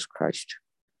Jesus Christ.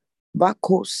 I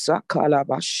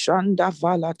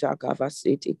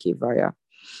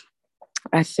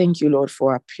thank you, Lord,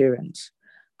 for our parents.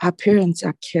 Our parents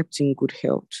are kept in good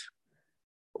health.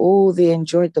 Oh, they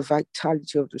enjoy the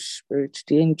vitality of the Spirit.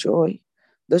 They enjoy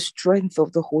the strength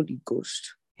of the Holy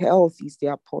Ghost. Health is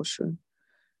their portion.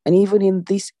 And even in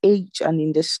this age and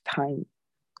in this time,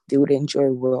 they would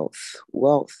enjoy wealth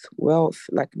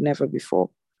like never before.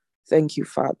 Thank you,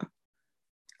 Father.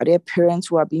 Are there parents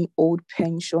who are being owed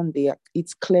pension?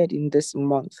 It's cleared in this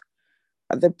month.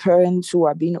 Are there parents who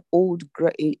are being owed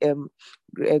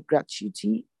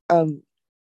gratuity?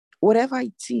 Whatever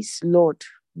it is, Lord,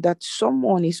 that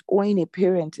someone is owing a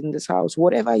parent in this house,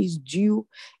 whatever is due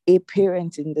a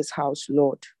parent in this house,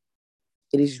 Lord,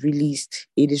 it is released.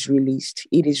 It is released.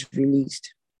 It is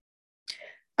released.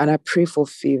 And I pray for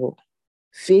favor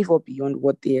beyond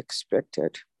what they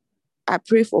expected. I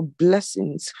pray for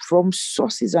blessings from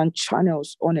sources and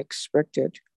channels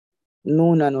unexpected,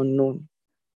 known and unknown.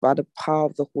 By the power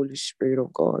of the Holy Spirit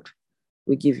of God,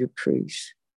 we give you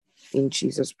praise. In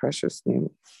Jesus' precious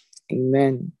name,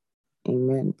 amen.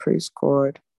 Amen. Praise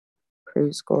God.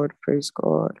 Praise God. Praise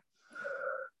God.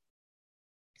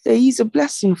 There is a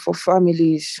blessing for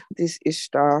families this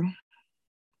Easter.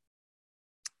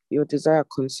 Your desire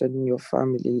concerning your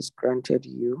family is granted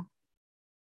you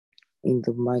in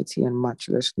the mighty and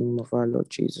matchless name of our Lord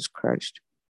Jesus Christ.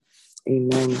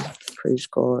 Amen. Praise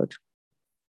God.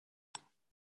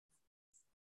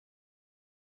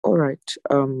 All right.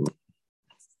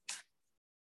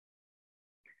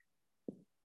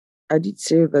 I did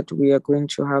say that we are going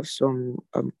to have some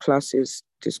classes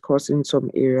discussing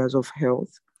some areas of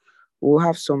health. We'll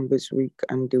have some this week,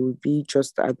 and they will be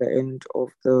just at the end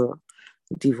of the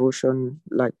devotion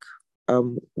like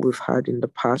we've had in the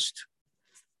past.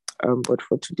 But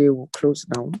for today, we'll close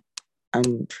now,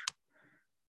 and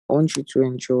I want you to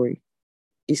enjoy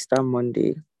Easter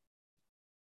Monday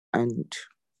and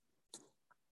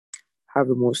have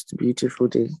a most beautiful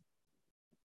day.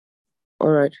 All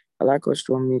right, I'd like us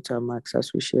to unmute our mics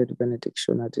as we share the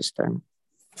benediction at this time.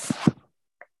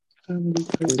 In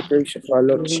the grace of our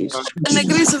Lord Jesus In the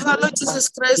grace of our Lord Jesus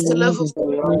Christ, the love of God,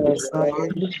 and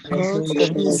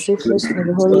the safest for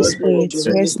the Holy Spirit,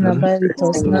 rest and abide with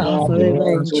us now and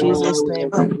forever in Jesus'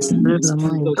 name.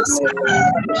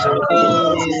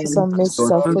 Some myths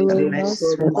are following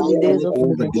us all the days of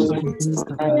our life.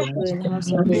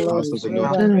 We're in the house of the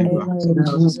Lord forever and ever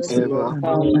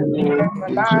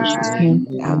in Jesus' name.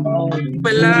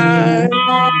 my life.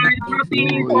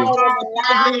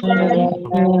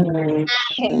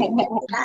 Bye.